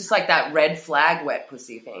 because like it's just like that red flag wet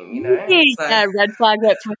pussy thing, you know? Yeah, red flag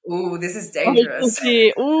wet pussy. Ooh, this is dangerous.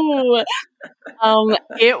 Ooh,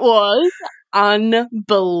 it was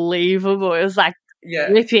unbelievable. It was like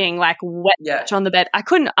dripping, like wet on the bed. I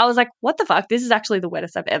was like, what the fuck? This is actually the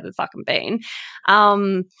wettest I've ever fucking been.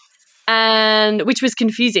 And which was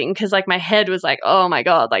confusing because like my head was like, oh my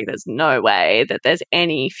God, like there's no way that there's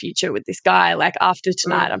any future with this guy. Like after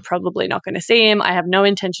tonight, I'm probably not going to see him. I have no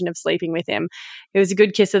intention of sleeping with him. He was a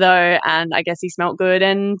good kisser though, and I guess he smelt good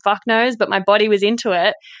and fuck knows, but my body was into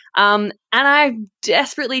it. And I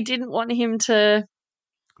desperately didn't want him to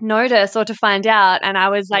notice or to find out. And I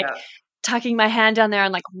was like, tucking my hand down there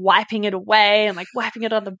and like wiping it away and like wiping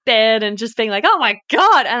it on the bed and just being like, oh my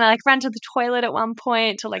God. And I like ran to the toilet at one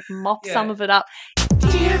point to like mop some of it up.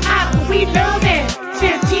 Dear Apple, we love it.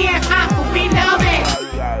 Dear Apple, we love it.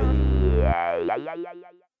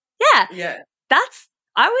 Yeah.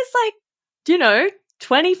 I was like, you know,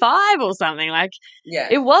 25 or something. Like,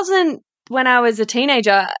 it wasn't when I was a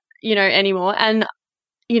teenager, you know, anymore. And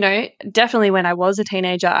you know, definitely when I was a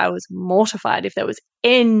teenager, I was mortified if there was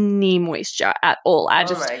any moisture at all.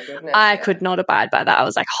 I could not abide by that. I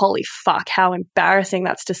was like, holy fuck, how embarrassing.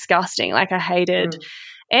 That's disgusting. Like I hated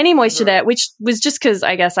any moisture there, which was just because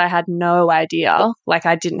I guess I had no idea. Like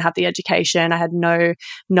I didn't have the education. I had no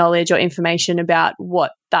knowledge or information about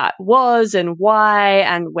what that was and why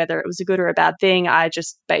and whether it was a good or a bad thing. I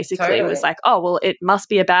just basically was like, oh, well, it must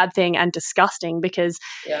be a bad thing and disgusting because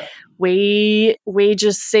we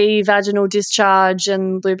just see vaginal discharge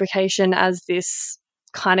and lubrication as this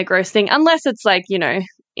kind of gross thing, unless it's like, you know,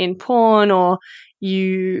 in porn or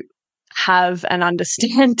you have an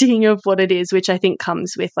understanding of what it is, which I think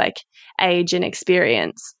comes with like age and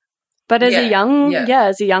experience. But as a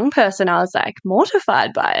young person, I was like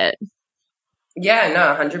mortified by it. Yeah,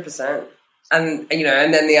 no, 100%. And, you know,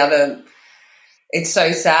 and then the other, it's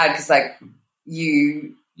so sad because like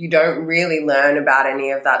you don't really learn about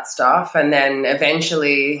any of that stuff. And then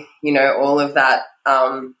eventually, you know, all of that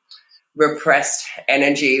repressed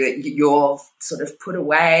energy that you're sort of put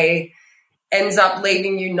away ends up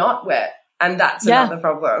leaving you not wet. And that's another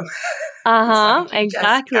problem. Like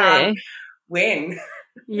exactly. Can't win.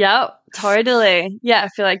 Yep, totally. Yeah, I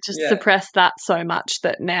feel like just suppressed that so much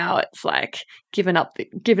that now it's like giving up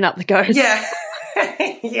the ghost. Yeah.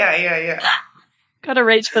 yeah. Got to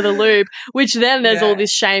reach for the lube, which then there's all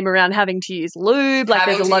this shame around having to use lube. Like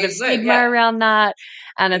there's a lot of stigma around that.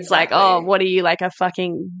 And it's like, oh, what are you, like a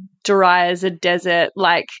fucking dry as a desert,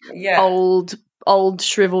 like old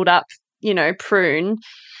shriveled up, you know, prune.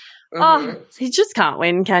 Oh, you just can't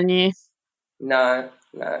win, can you? No.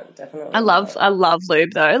 No, definitely. I love lube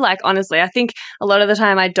though. Like honestly, I think a lot of the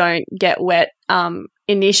time I don't get wet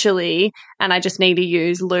initially, and I just need to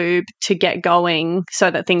use lube to get going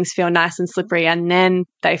so that things feel nice and slippery, and then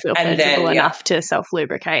they feel And then, pleasurable yeah. enough to self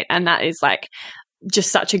lubricate. And that is like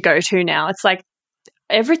just such a go-to now. It's like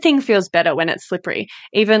everything feels better when it's slippery.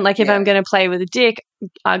 Even like if Yeah. I'm going to play with a dick,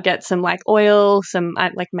 I'll get some like oil, I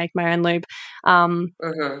like make my own lube,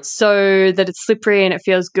 so that it's slippery and it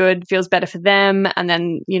feels good, feels better for them. And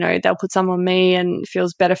then, you know, they'll put some on me and it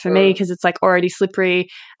feels better for me because it's like already slippery.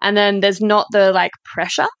 And then there's not the like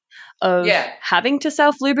pressure of having to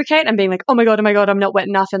self lubricate and being like, oh my God, I'm not wet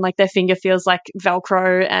enough. And like their finger feels like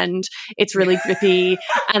Velcro and it's really grippy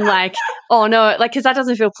and like, oh no, like, cause that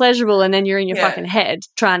doesn't feel pleasurable. And then you're in your fucking head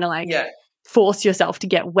trying to like force yourself to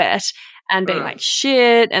get wet and being like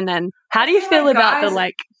shit. And then how do you feel like about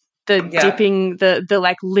guys- the dipping, the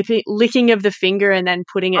like licking of the finger and then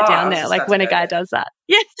putting it down there? Like when a guy does that.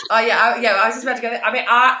 Yeah. Oh yeah, I was just about to go there. I mean,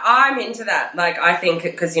 I'm into that. Like, I think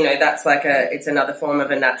because you know that's like it's another form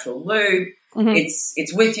of a natural lube.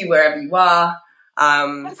 It's with you wherever you are.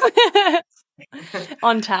 On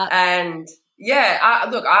tap. And yeah,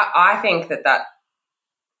 I think that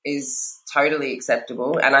is totally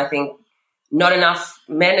acceptable, and I think not enough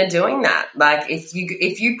men are doing that. Like, if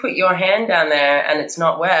you put your hand down there and it's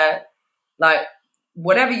not wet, like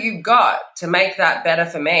whatever you got to make that better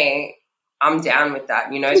for me, I'm down with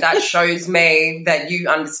that. You know, that shows me that you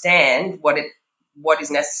understand what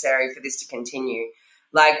is necessary for this to continue.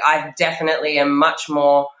 Like, I definitely am much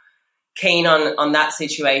more keen on that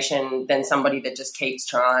situation than somebody that just keeps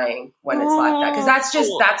trying when it's like that, because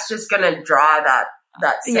that's just going to dry that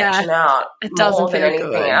section out it doesn't more than feel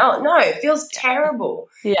anything good. else. No, it feels terrible.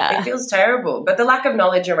 Yeah. It feels terrible. But the lack of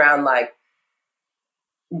knowledge around, like,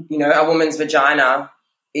 you know, a woman's vagina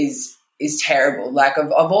is terrible. Like,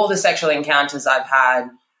 of all the sexual encounters I've had,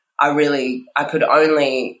 I could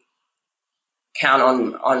only count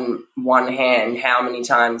on one hand how many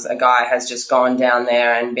times a guy has just gone down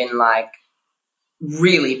there and been like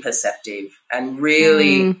really perceptive and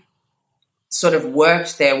really sort of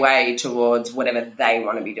worked their way towards whatever they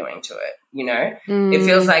want to be doing to it. You know, it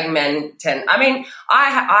feels like men tend, I mean,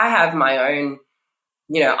 I have my own,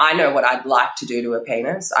 you know, I know what I'd like to do to a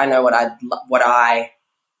penis. I know what I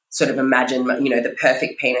sort of imagine, you know, the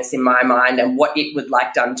perfect penis in my mind and what it would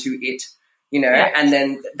like done to it, you know, and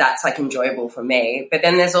then that's like enjoyable for me. But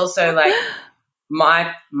then there's also like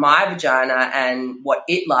my vagina and what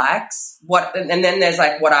it likes, and then there's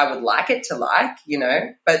like what I would like it to like, you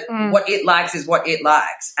know, but what it likes is what it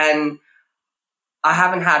likes. And I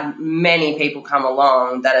haven't had many people come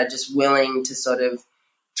along that are just willing to sort of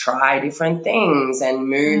try different things and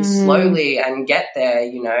move slowly and get there,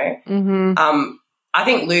 you know. I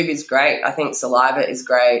think lube is great. I think saliva is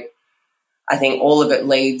great. I think all of it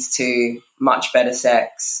leads to much better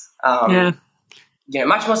sex. You know,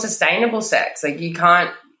 much more sustainable sex. Like, you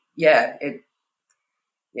can't,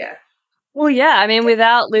 Well, yeah, I mean,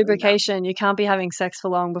 without lubrication, you can't be having sex for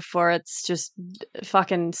long before it's just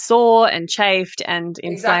fucking sore and chafed and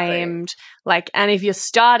inflamed. Like, and if you're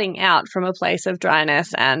starting out from a place of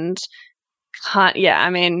dryness and can't,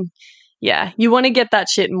 you want to get that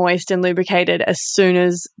shit moist and lubricated as soon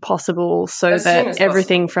as possible so that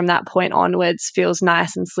everything from that point onwards feels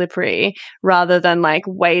nice and slippery, rather than like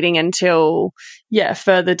waiting until,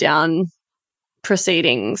 further down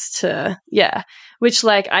proceedings to, which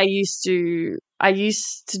like I used to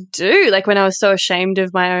do, like when I was so ashamed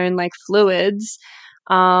of my own like fluids,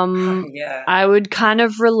 I would kind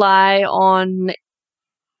of rely on,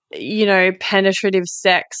 you know, penetrative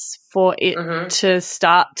sex for it to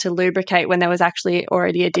start to lubricate when there was actually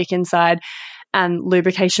already a dick inside, and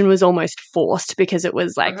lubrication was almost forced because it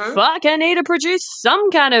was like, fuck, I need to produce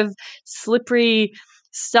some kind of slippery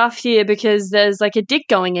stuff here because there's like a dick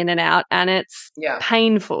going in and out and it's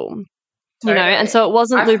painful. You know, and so it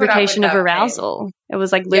wasn't lubrication of arousal. It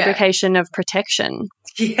was like lubrication of protection.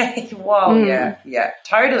 Yeah, well, yeah,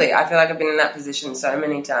 totally. I feel like I've been in that position so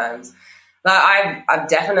many times. Like, I've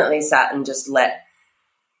definitely sat and just let,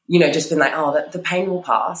 you know, just been like, oh, the pain will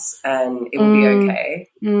pass and it will be okay.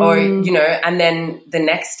 Or, you know, and then the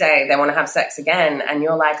next day they want to have sex again and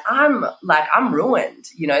you're like, I'm ruined.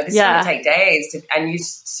 You know, this is going to take days and you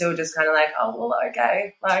still just kind of like, oh, well,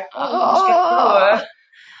 okay. Like, I'll just get through it.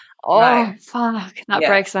 Oh, like, fuck. That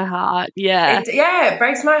breaks my heart. Yeah. It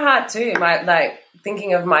breaks my heart too. Like,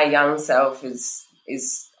 thinking of my young self is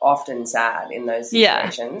often sad in those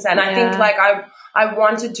situations. And I think like I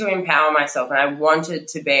wanted to empower myself and I wanted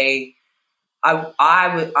to be,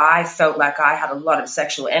 I felt like I had a lot of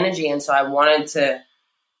sexual energy and so I wanted to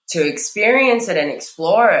experience it and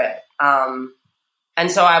explore it. And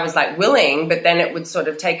so I was like willing, but then it would sort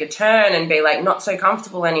of take a turn and be like not so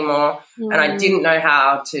comfortable anymore. And I didn't know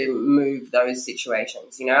how to move those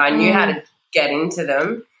situations. You know, I knew how to get into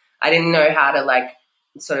them. I didn't know how to like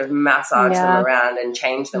sort of massage them around and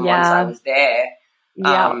change them once I was there.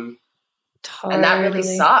 Totally. And that really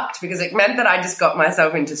sucked because it meant that I just got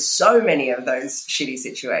myself into so many of those shitty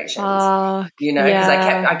situations, you know, because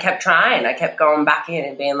I kept trying. I kept going back in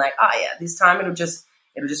and being like, oh, yeah, this time it'll just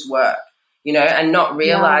work, you know, and not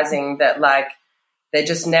realizing that, like, there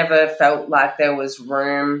just never felt like there was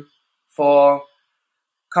room for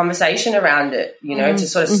conversation around it, you know, to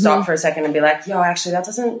sort of stop for a second and be like, yo, actually,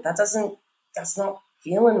 that's not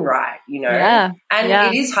feeling right, you know. And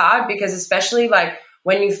it is hard because especially, like,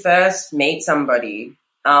 when you first meet somebody,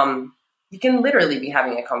 you can literally be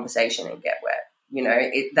having a conversation and get wet. You know,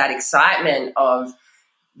 that excitement of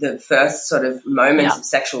the first sort of moments of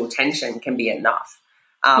sexual tension can be enough.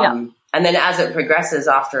 And then as it progresses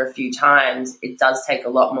after a few times, it does take a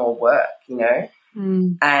lot more work, you know.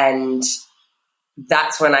 And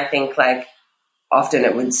that's when I think, like, often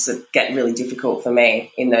it would get really difficult for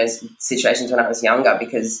me in those situations when I was younger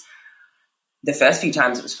because the first few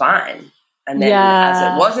times it was fine. And then as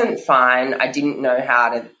it wasn't fine, I didn't know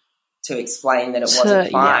how to explain that it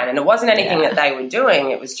wasn't fine. And it wasn't anything that they were doing.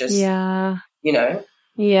 It was just, you know,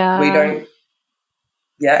 we don't,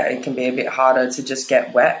 it can be a bit harder to just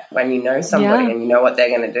get wet when you know somebody and you know what they're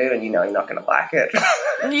going to do and you know you're not going to like it.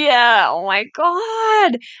 Oh my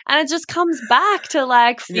God. And it just comes back to,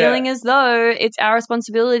 like, feeling as though it's our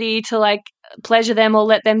responsibility to, like, pleasure them or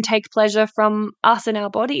let them take pleasure from us and our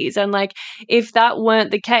bodies. And, like, if that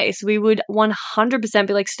weren't the case, we would 100%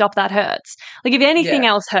 be like, stop, that hurts. Like, if anything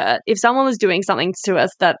else hurt, if someone was doing something to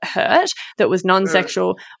us that hurt, that was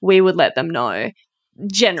non-sexual, we would let them know.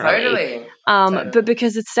 Generally. Totally. But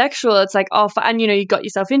because it's sexual, it's like, and, you know, you got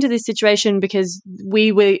yourself into this situation because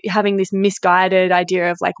we were having this misguided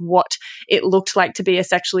idea of, like, what it looked like to be a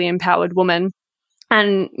sexually empowered woman.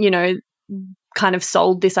 And, you know, kind of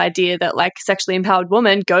sold this idea that, like, sexually empowered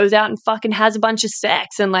woman goes out and fucking has a bunch of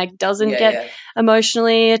sex and, like, doesn't get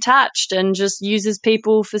emotionally attached and just uses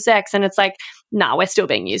people for sex. And it's like, nah, we're still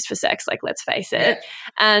being used for sex, like, let's face it.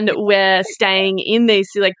 And we're staying in these,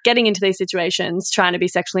 like, getting into these situations, trying to be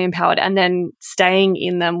sexually empowered and then staying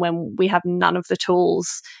in them when we have none of the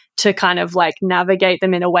tools to kind of, like, navigate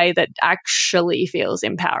them in a way that actually feels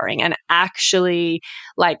empowering and actually,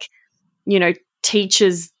 like, you know,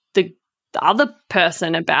 teaches the other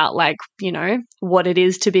person about, like, you know, what it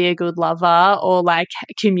is to be a good lover or, like,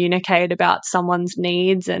 communicate about someone's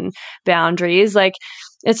needs and boundaries. Like,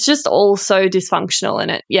 it's just all so dysfunctional.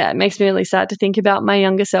 And it makes me really sad to think about my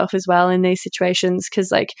younger self as well in these situations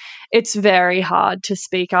because, like, it's very hard to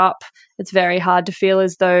speak up. It's very hard to feel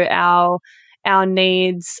as though our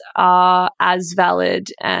needs are as valid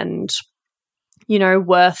and, you know,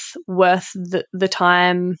 worth the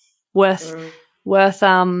time, worth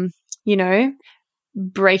you know,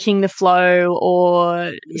 breaking the flow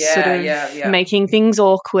or sort of making things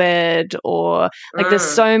awkward or, like, there's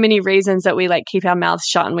so many reasons that we, like, keep our mouths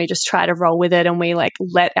shut and we just try to roll with it and we, like,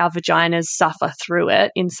 let our vaginas suffer through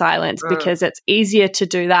it in silence because it's easier to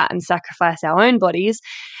do that and sacrifice our own bodies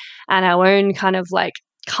and our own kind of, like,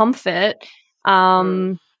 comfort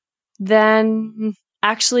than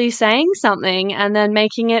actually saying something and then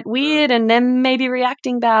making it weird and then maybe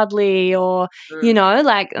reacting badly or, you know,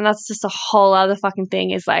 like, and that's just a whole other fucking thing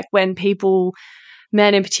is, like, when people,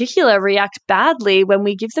 men in particular, react badly when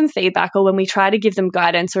we give them feedback or when we try to give them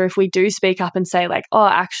guidance or if we do speak up and say, like, oh,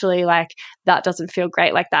 actually, like, that doesn't feel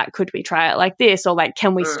great like that. Could we try it like this? Or, like,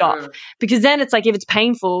 can we stop? Because then it's like, if it's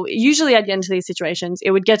painful, usually I'd get into these situations, it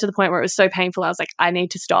would get to the point where it was so painful I was like, I need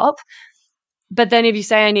to stop. But then if you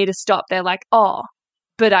say I need to stop, they're like, oh,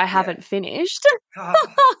 but I haven't finished. And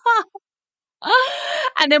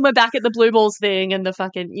then we're back at the blue balls thing and the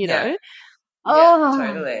fucking, you know.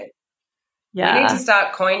 Totally. Yeah. We need to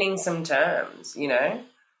start coining some terms, you know.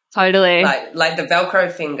 Totally. Like the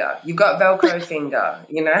Velcro finger. You've got Velcro finger,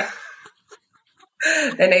 you know.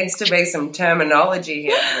 There needs to be some terminology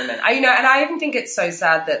here for women. And I even think it's so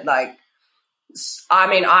sad that, like, I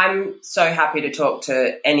mean, I'm so happy to talk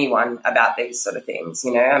to anyone about these sort of things,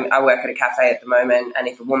 you know. I work at a cafe at the moment, and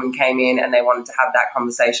if a woman came in and they wanted to have that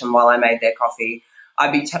conversation while I made their coffee,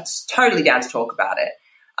 I'd be totally down to talk about it.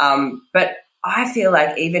 But I feel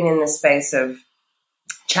like even in the space of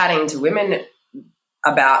chatting to women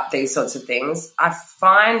about these sorts of things, I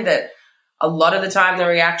find that a lot of the time the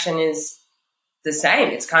reaction is the same.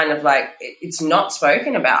 It's kind of like it's not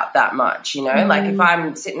spoken about that much, you know. Like if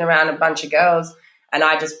I'm sitting around a bunch of girls and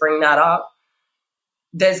I just bring that up,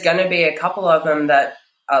 there's going to be a couple of them that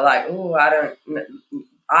are like, oh,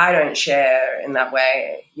 I don't share in that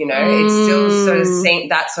way. You know, it's still sort of seen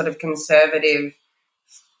that sort of conservative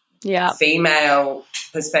female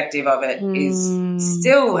perspective of it is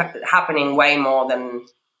still happening way more than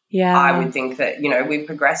I would think that, you know, we've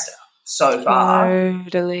progressed so far.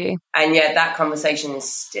 Totally. And yet that conversation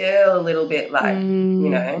is still a little bit like, you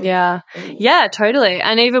know. Yeah, totally.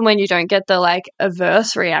 And even when you don't get the like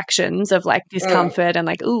averse reactions of like discomfort and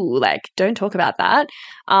like, ooh, like don't talk about that.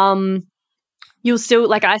 You'll still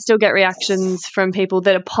like I still get reactions from people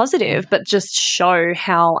that are positive but just show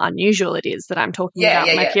how unusual it is that I'm talking about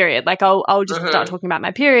my period. Like I'll just start talking about my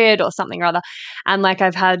period or something or other. And like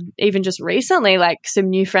I've had even just recently like some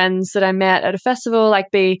new friends that I met at a festival like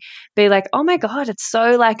be like, oh my God, it's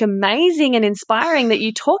so like amazing and inspiring that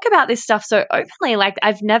you talk about this stuff so openly. Like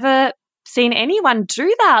I've never seen anyone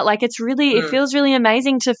do that. Like it's really it feels really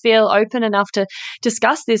amazing to feel open enough to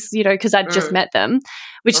discuss this, you know, because I'd just met them,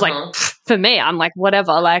 which like for me I'm like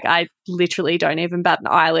whatever, like I literally don't even bat an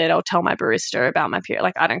eyelid. I'll tell my barista about my period,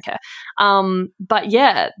 like I don't care. But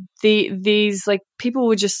yeah, these like people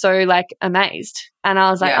were just so like amazed, and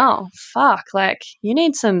I was like, oh fuck, like you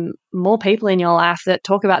need some more people in your life that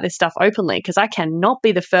talk about this stuff openly, because I cannot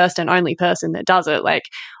be the first and only person that does it. Like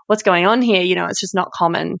what's going on here? You know, it's just not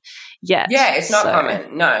common yet. Yeah, it's not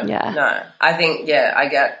common. No. I think I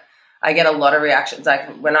get a lot of reactions like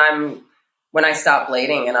when I start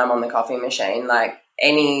bleeding and I'm on the coffee machine, like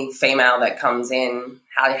any female that comes in,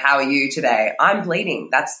 how are you today? I'm bleeding.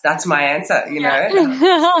 That's my answer, you know?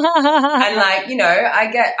 And like, you know,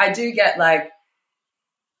 I do get like,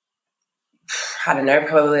 I don't know,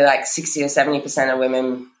 probably like 60 or 70% of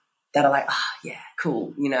women that are like, oh yeah,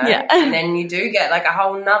 cool, you know? Yeah. And then you do get like a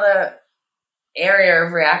whole nother area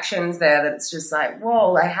of reactions there that's just like,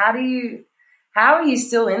 whoa, like how are you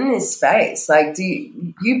still in this space? Like, do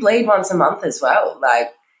you bleed once a month as well?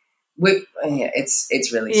 Like,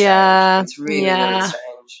 it's really strange. Yeah, it's really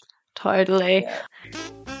strange. Totally. Yeah.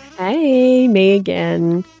 Hey, me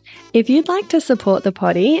again. If you'd like to support the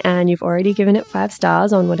potty and you've already given it 5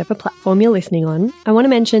 stars on whatever platform you're listening on, I want to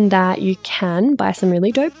mention that you can buy some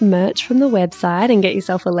really dope merch from the website and get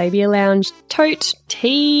yourself a Labia Lounge tote,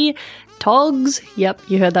 tee, togs. Yep,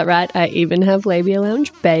 you heard that right. I even have Labia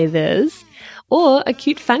Lounge bathers. Or a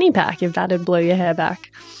cute fanny pack if that'd blow your hair back.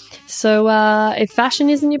 So if fashion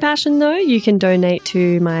isn't your passion though, you can donate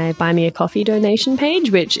to my Buy Me a Coffee donation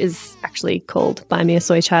page, which is actually called Buy Me a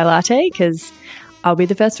Soy Chai Latte, because I'll be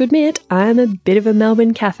the first to admit I'm a bit of a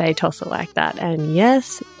Melbourne cafe tosser like that. And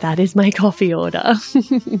yes, that is my coffee order.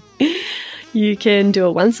 You can do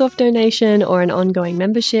a once-off donation or an ongoing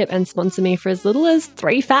membership and sponsor me for as little as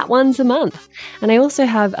 3 fat ones a month. And I also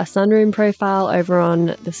have a Sunroom profile over on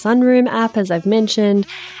the Sunroom app, as I've mentioned.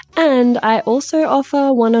 And I also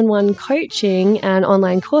offer one-on-one coaching and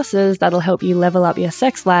online courses that'll help you level up your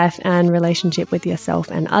sex life and relationship with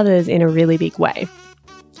yourself and others in a really big way.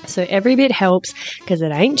 So every bit helps, because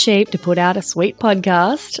it ain't cheap to put out a sweet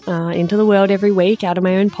podcast into the world every week out of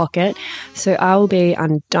my own pocket. So I will be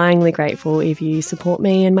undyingly grateful if you support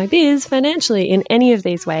me and my biz financially in any of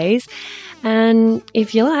these ways. And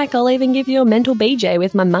if you like, I'll even give you a mental BJ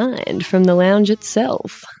with my mind from the lounge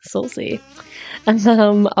itself. Saucy. And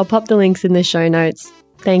I'll pop the links in the show notes.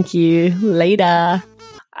 Thank you. Later.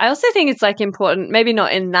 I also think it's like important, maybe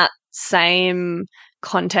not in that same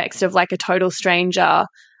context of like a total stranger,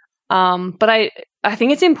 but I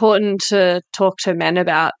think it's important to talk to men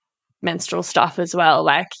about menstrual stuff as well.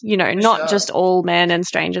 Like, you know, not just all men and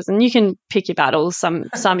strangers, and you can pick your battles. Some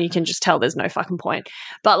you can just tell there's no fucking point.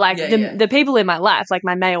 But like the people in my life, like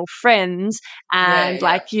my male friends and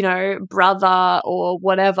like, you know, brother or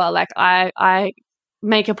whatever, like I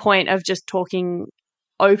make a point of just talking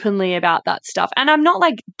openly about that stuff. And I'm not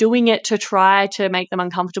like doing it to try to make them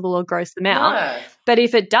uncomfortable or gross them out. No. But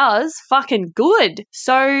if it does, fucking good.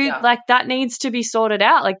 So like that needs to be sorted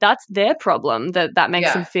out. Like that's their problem that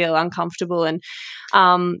makes them feel uncomfortable. And,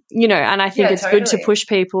 you know, and I think it's good to push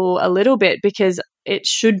people a little bit, because it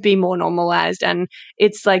should be more normalized, and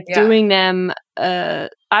it's like doing them,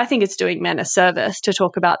 I think it's doing men a service to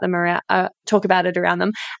talk about them around, talk about it around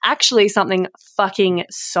them. Actually, something fucking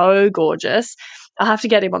so gorgeous. I'll have to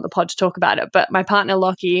get him on the pod to talk about it. But my partner,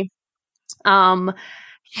 Lockie,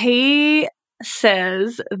 he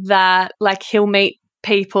says that like he'll meet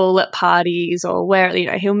people at parties or where, you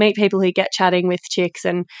know, he'll meet people who get chatting with chicks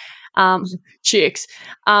and with chick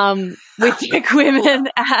women,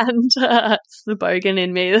 and it's the bogan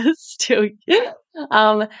in me that's still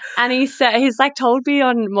and he said he's like told me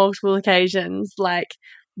on multiple occasions like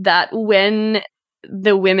that when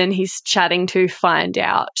the women he's chatting to find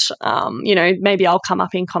out, maybe I'll come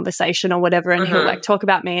up in conversation or whatever, and he'll like talk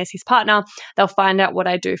about me as his partner. They'll find out what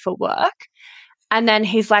I do for work. And then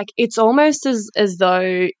he's like, it's almost as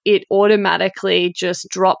though it automatically just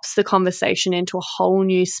drops the conversation into a whole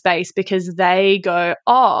new space because they go,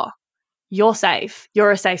 oh, you're safe.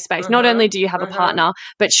 You're a safe space. Not only do you have a partner,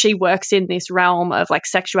 but she works in this realm of like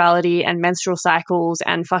sexuality and menstrual cycles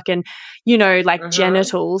and fucking,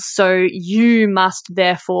 genitals. So you must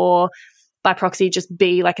therefore, by proxy, just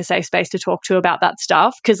be like a safe space to talk to about that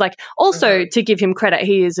stuff. Because like also to give him credit,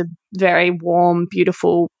 he is a very warm,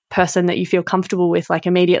 beautiful person that you feel comfortable with like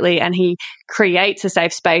immediately, and he creates a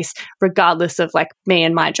safe space regardless of like me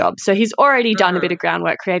and my job. So he's already done a bit of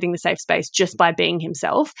groundwork creating the safe space just by being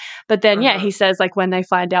himself. But then he says like when they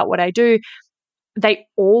find out what I do, they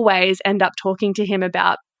always end up talking to him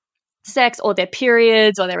about sex or their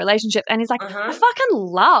periods or their relationships, and he's like, I fucking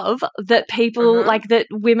love that people like that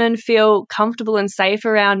women feel comfortable and safe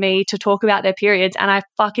around me to talk about their periods, and I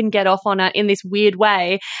fucking get off on it in this weird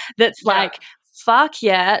way that's like, fuck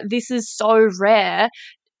yeah, this is so rare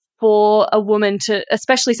for a woman to,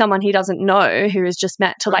 especially someone he doesn't know who has just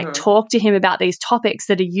met, to like talk to him about these topics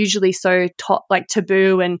that are usually so like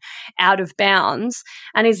taboo and out of bounds.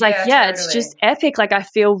 And he's like, totally. It's just epic. Like I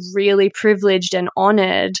feel really privileged and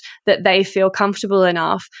honored that they feel comfortable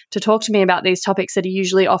enough to talk to me about these topics that are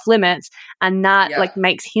usually off limits. And that like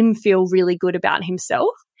makes him feel really good about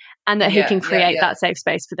himself. And that he can create that safe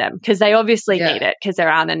space for them because they obviously need it because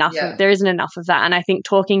there isn't enough of that. And I think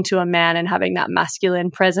talking to a man and having that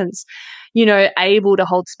masculine presence, able to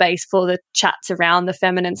hold space for the chats around the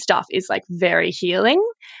feminine stuff is like very healing.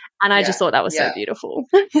 And I just thought that was so beautiful.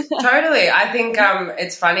 Totally. I think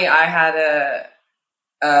it's funny. I had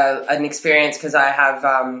an experience because I have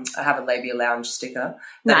a Labia Lounge sticker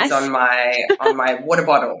that is on my water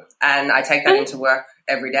bottle, and I take that into work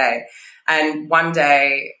every day. And one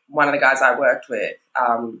day, one of the guys I worked with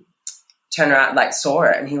turned around, like saw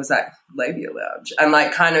it, and he was like, Labia Lounge. And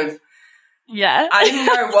like kind of, I didn't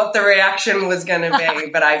know what the reaction was going to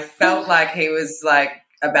be, but I felt like he was like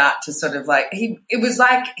about to sort of like, it was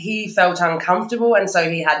like he felt uncomfortable, and so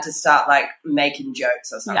he had to start like making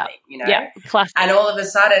jokes or something, Yeah, classic. And all of a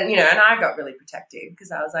sudden, and I got really protective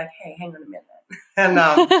because I was like, hey, hang on a minute. And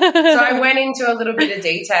so I went into a little bit of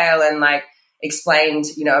detail and like, explained,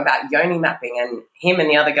 about yoni mapping, and him and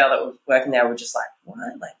the other girl that was working there were just like, what?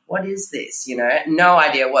 Like, what is this? No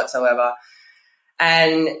idea whatsoever.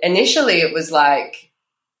 And initially it was like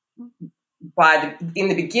in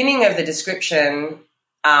the beginning of the description,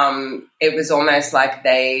 it was almost like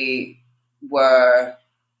they were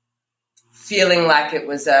feeling like it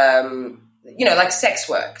was, like sex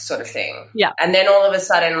work sort of thing. Yeah. And then all of a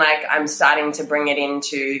sudden, like I'm starting to bring it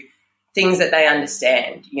into things that they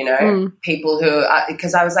understand, people who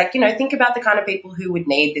because I was like, think about the kind of people who would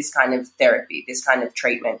need this kind of therapy, this kind of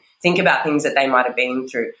treatment. Think about things that they might have been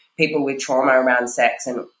through, people with trauma around sex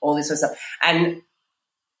and all this sort of stuff. And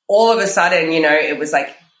all of a sudden, it was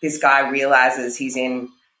like this guy realizes he's in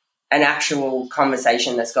an actual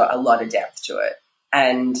conversation that's got a lot of depth to it,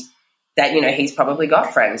 and that, he's probably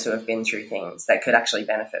got friends who have been through things that could actually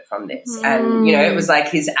benefit from this. And, it was like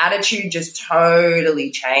his attitude just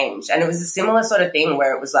totally changed. And it was a similar sort of thing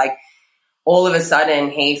where it was like all of a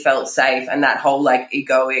sudden he felt safe, and that whole like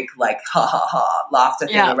egoic, like ha ha ha laughter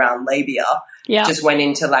thing around labia just went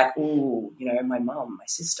into like, ooh, my mom, my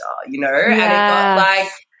sister, and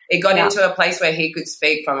it got into a place where he could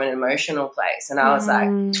speak from an emotional place. And I was like,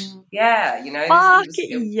 fuck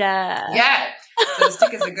yeah. So the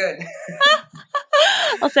stickers are good.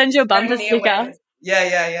 I'll send you a bumper sticker.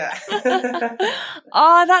 Yeah.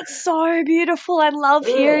 Oh, that's so beautiful. I love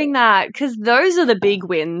hearing that, because those are the big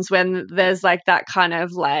wins when there's like that kind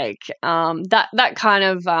of like that kind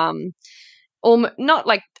of not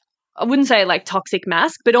like, I wouldn't say like toxic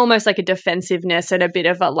mask, but almost like a defensiveness and a bit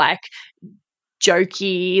of a like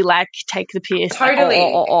jokey, like take the piss, totally,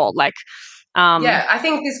 or like. I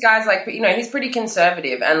think this guy's like, he's pretty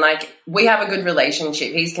conservative, and like we have a good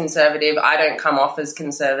relationship. He's conservative. I don't come off as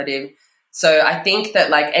conservative. So I think that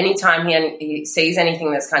like anytime he sees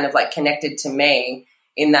anything that's kind of like connected to me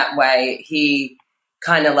in that way, he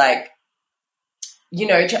kind of like,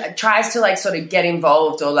 tries to like sort of get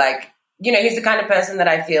involved, or like, he's the kind of person that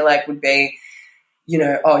I feel like would be,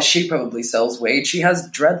 oh, she probably sells weed, she has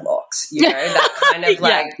dreadlocks, that kind of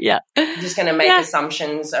like, just going to make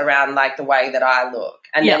assumptions around like the way that I look.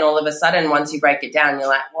 And then all of a sudden, once you break it down, you're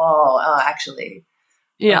like, whoa, oh, actually.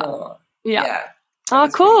 Oh,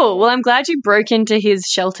 was pretty cool. Well, I'm glad you broke into his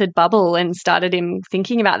sheltered bubble and started him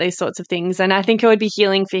thinking about these sorts of things. And I think it would be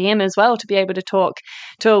healing for him as well to be able to talk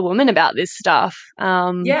to a woman about this stuff.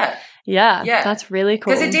 Yeah. Yeah, Yeah. that's really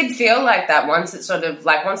cool. Because it did feel like that once it sort of,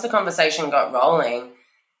 like, once the conversation got rolling,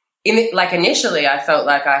 initially I felt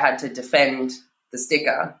like I had to defend the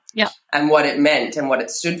sticker and what it meant and what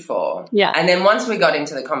it stood for. Yeah. And then once we got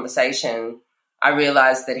into the conversation, I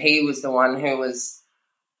realized that he was the one who was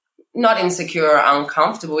not insecure or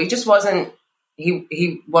uncomfortable. He just wasn't,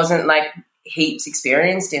 he wasn't like heaps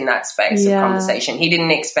experienced in that space of conversation. He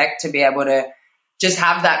didn't expect to be able to just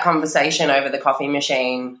have that conversation over the coffee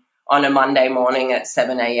machine on a Monday morning at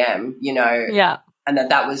 7 a.m., you know, and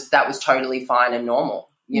that was totally fine and normal,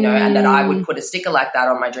 you know, and that I would put a sticker like that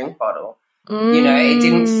on my drink bottle. You know, it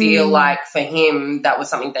didn't feel like for him that was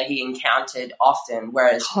something that he encountered often,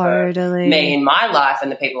 whereas for me in my life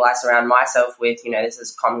and the people I surround myself with, you know, this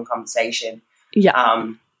is common conversation.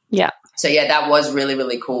 Yeah. So, yeah, that was really,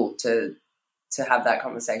 really cool to have that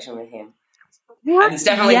conversation with him. And it's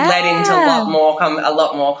definitely led into a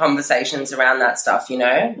lot more conversations around that stuff, you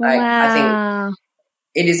know. Like, I think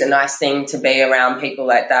it is a nice thing to be around people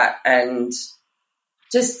like that and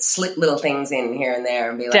just slip little things in here and there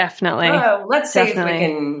and be like, oh, let's see if we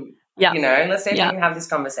can, you know, let's see if we can have this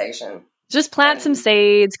conversation. Just plant some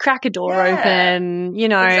seeds, crack a door open, you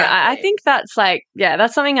know. Exactly. I think that's like,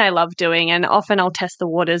 that's something I love doing. And often I'll test the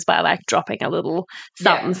waters by like dropping a little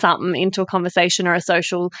something into a conversation or a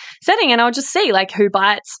social setting. And I'll just see like who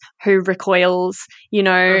bites, who recoils, you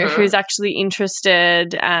know, who's actually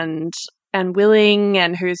interested and willing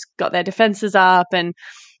and who's got their defenses up. And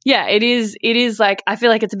yeah, it is like, I feel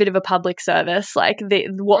like it's a bit of a public service, like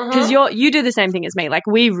because you do the same thing as me. Like,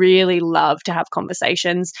 we really love to have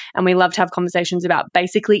conversations, and we love to have conversations about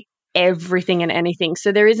basically everything and anything.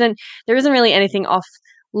 So there isn't really anything off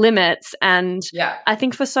limits. And I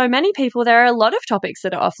think for so many people, there are a lot of topics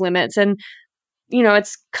that are off limits, and you know,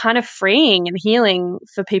 it's kind of freeing and healing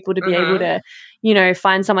for people to be able to, you know,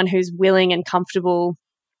 find someone who's willing and comfortable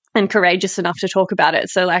and courageous enough to talk about it.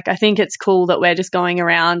 So like, I think it's cool that we're just going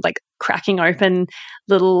around like cracking open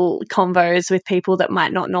little convos with people that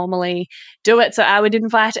might not normally do it. So I would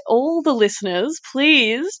invite all the listeners,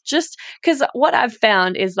 please, just because what I've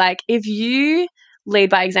found is like, if you lead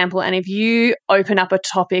by example and if you open up a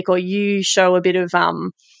topic or you show a bit of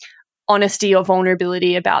honesty or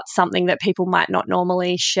vulnerability about something that people might not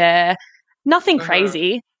normally share, nothing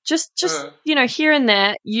crazy, just you know, here and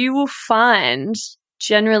there, you will find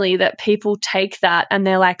generally that people take that and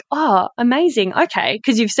they're like, oh, amazing, okay,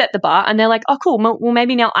 because you've set the bar, and they're like, oh, cool, well,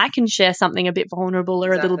 maybe now I can share something a bit vulnerable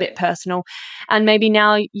or a little bit personal, and maybe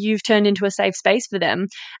now you've turned into a safe space for them,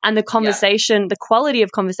 and the conversation, the quality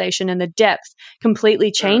of conversation and the depth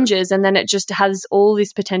completely changes, and then it just has all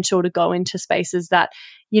this potential to go into spaces that,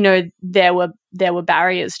 you know, there were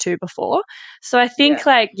barriers to before. So I think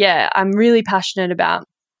I'm really passionate about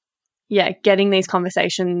getting these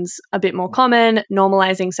conversations a bit more common,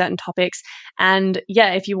 normalizing certain topics. And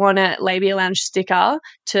if you want a Labia Lounge sticker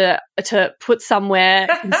to put somewhere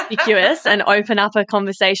conspicuous and open up a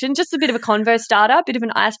conversation, just a bit of a convo starter, a bit of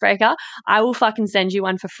an icebreaker, I will fucking send you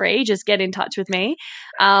one for free. Just get in touch with me.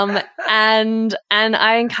 And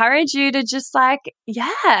I encourage you to just like,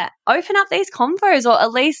 open up these convos, or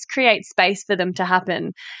at least create space for them to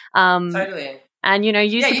happen. Totally. And, you know,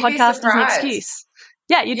 use the podcast as an excuse.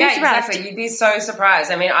 Yeah, you'd be surprised. Exactly. You'd be so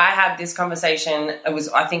surprised. I mean, I had this conversation.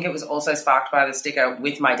 I think it was also sparked by the sticker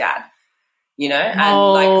with my dad. You know,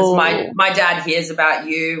 and like, because my dad hears about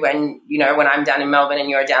you, and you know, when I'm down in Melbourne and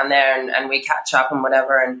you're down there, and we catch up and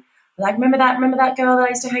whatever, and like, remember that girl that I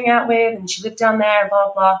used to hang out with, and she lived down there, and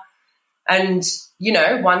blah blah. And you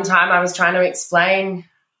know, one time I was trying to explain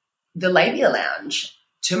the Labia Lounge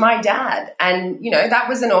to my dad, and you know, that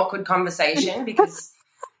was an awkward conversation because.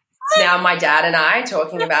 It's now my dad and I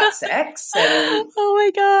talking about sex, and oh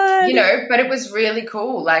my God, you know, but it was really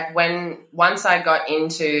cool. Like once I got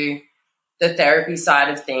into the therapy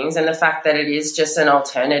side of things and the fact that it is just an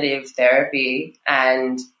alternative therapy,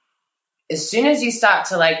 and as soon as you start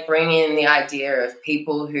to like bring in the idea of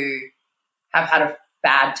people who have had a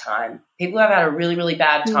bad time, people who have had a really, really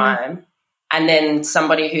bad time, and then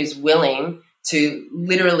somebody who's willing to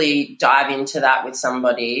literally dive into that with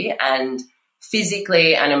somebody and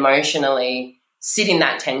physically and emotionally sit in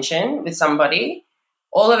that tension with somebody,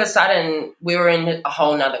 all of a sudden we were in a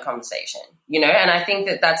whole nother conversation, you know? And I think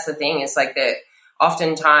that that's the thing. It's like that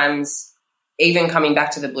oftentimes, even coming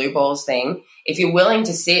back to the blue balls thing, if you're willing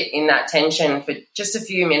to sit in that tension for just a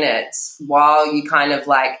few minutes while you kind of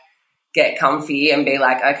like get comfy and be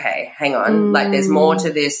like, okay, hang on, like there's more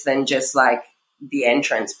to this than just like the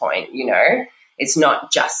entrance point, you know? it's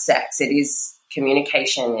not just sex. It is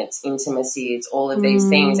communication, it's intimacy, it's all of these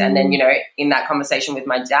things. And then, in that conversation with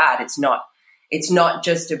my dad, it's not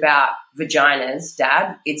just about vaginas,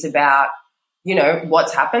 Dad. It's about,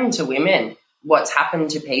 what's happened to women, what's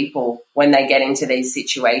happened to people when they get into these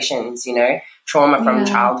situations, trauma from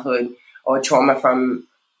childhood or trauma from,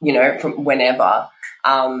 from whenever.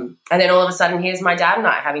 And then all of a sudden, here's my dad and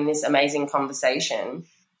I having this amazing conversation.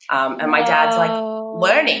 And my dad's like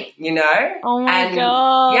learning, Oh my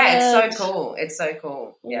God. Yeah, it's so cool. It's so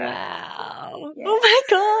cool. Yeah. Wow. Yeah. Oh my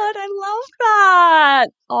God. I love that.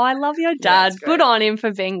 Oh, I love your dad. it's Good great. on him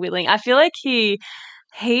for being willing. I feel like he's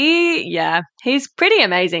pretty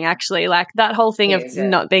amazing, actually. Like that whole thing of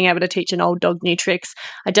not being able to teach an old dog new tricks.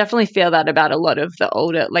 I definitely feel that about a lot of the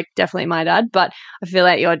older, like definitely my dad, but I feel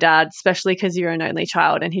like your dad, especially because you're an only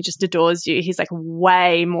child and he just adores you, he's like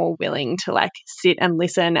way more willing to like sit and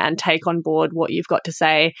listen and take on board what you've got to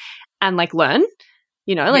say and like learn.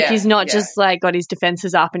 He's not just like got his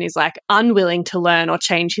defenses up and he's like unwilling to learn or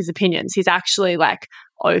change his opinions. He's actually like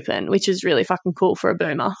open, which is really fucking cool for a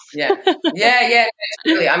boomer. Yeah.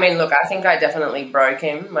 Really. I mean, look, I think I definitely broke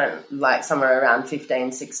him when like somewhere around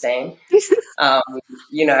 15, 16. And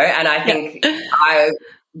I think I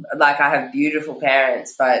have beautiful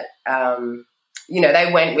parents, but, they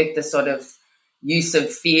went with the sort of use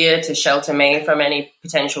of fear to shelter me from any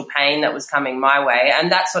potential pain that was coming my way.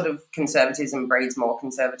 And that sort of conservatism breeds more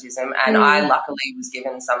conservatism. And I luckily was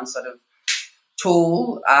given some sort of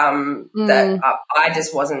tool that I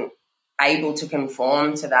just wasn't able to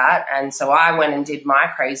conform to that. And so I went and did my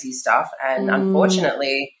crazy stuff. And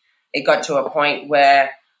unfortunately, it got to a point where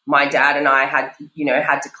my dad and I had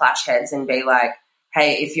to clash heads and be like,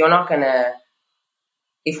 hey, if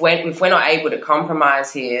we're not able to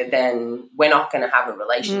compromise here, then we're not going to have a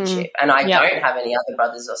relationship. And I don't have any other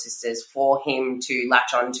brothers or sisters for him to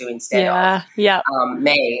latch onto instead of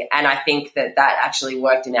me. And I think that actually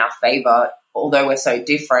worked in our favor. Although we're so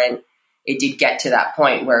different, it did get to that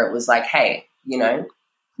point where it was like, hey, we're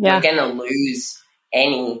going to lose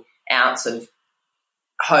any ounce of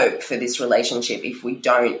hope for this relationship if we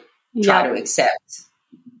don't try to accept,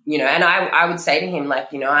 and I would say to him,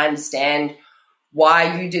 like, I understand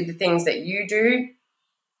why you did the things that you do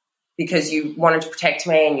because you wanted to protect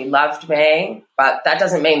me and you loved me, but that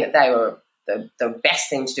doesn't mean that they were the best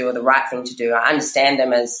thing to do or the right thing to do. I understand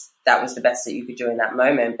them as that was the best that you could do in that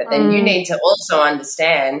moment, but then you need to also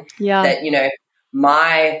understand that,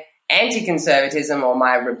 my anti-conservatism or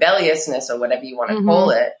my rebelliousness or whatever you want to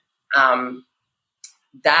call it,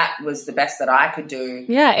 that was the best that I could do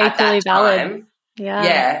at that time.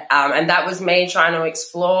 And that was me trying to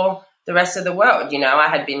explore the rest of the world. I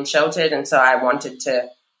had been sheltered, and so I wanted to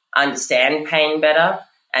understand pain better.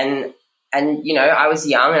 And I was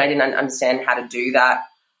young and I didn't understand how to do that.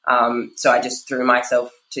 So I just threw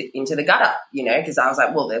myself into the gutter, because I was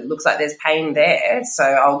like, well, it looks like there's pain there, so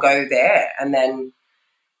I'll go there. And then,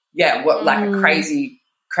 like a crazy,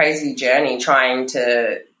 crazy journey trying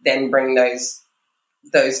to then bring those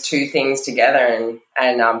two things together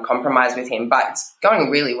and compromise with him, but it's going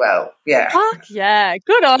really well. Yeah. Fuck yeah.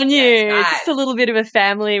 Good on you. Yeah, nice. Just a little bit of a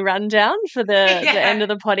family rundown for the end of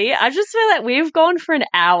the potty. I just feel like we've gone for an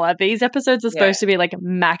hour. These episodes are supposed to be like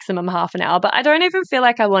maximum half an hour, but I don't even feel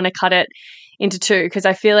like I want to cut it into two because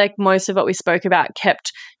I feel like most of what we spoke about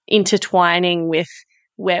kept intertwining with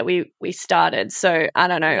where we started. So I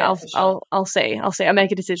don't know. I'll see. I'll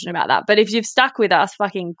make a decision about that. But if you've stuck with us,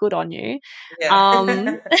 fucking good on you.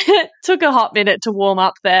 Yeah. Took a hot minute to warm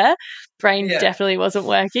up there. Brain definitely wasn't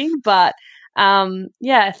working. But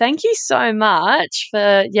thank you so much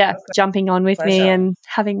for jumping on with me and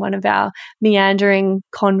having one of our meandering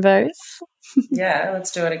convos.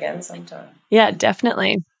 Let's do it again sometime. Yeah,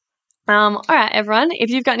 definitely. All right, everyone. If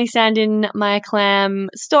you've got any Sand in My Clam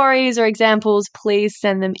stories or examples, please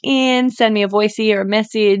send them in. Send me a voicey or a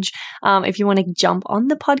message. If you want to jump on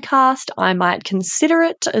the podcast, I might consider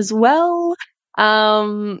it as well.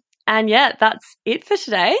 That's it for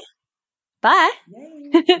today. Bye.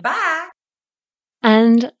 Bye.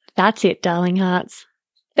 And that's it, darling hearts.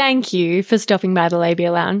 Thank you for stopping by the Labia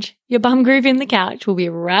Lounge. Your bum groove in the couch will be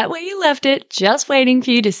right where you left it, just waiting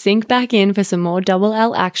for you to sink back in for some more double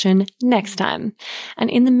L action next time. And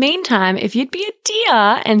in the meantime, if you'd be a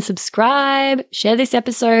dear and subscribe, share this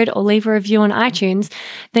episode, or leave a review on iTunes,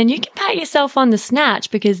 then you can pat yourself on the snatch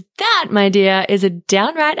because that, my dear, is a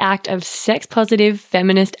downright act of sex-positive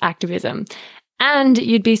feminist activism. And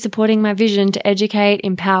you'd be supporting my vision to educate,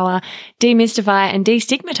 empower, demystify, and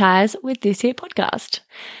destigmatize with this here podcast.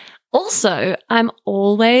 Also, I'm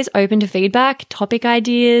always open to feedback, topic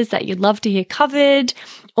ideas that you'd love to hear covered,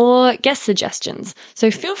 or guest suggestions. So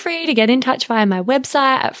feel free to get in touch via my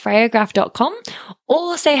website at freyagraph.com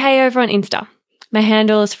or say hey over on Insta. My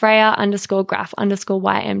handle is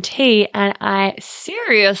Freya_graph_YMT, and I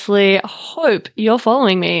seriously hope you're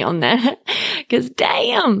following me on there because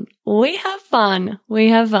damn, we have fun. We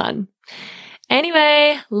have fun.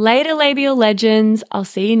 Anyway, later labial legends. I'll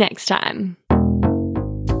see you next time.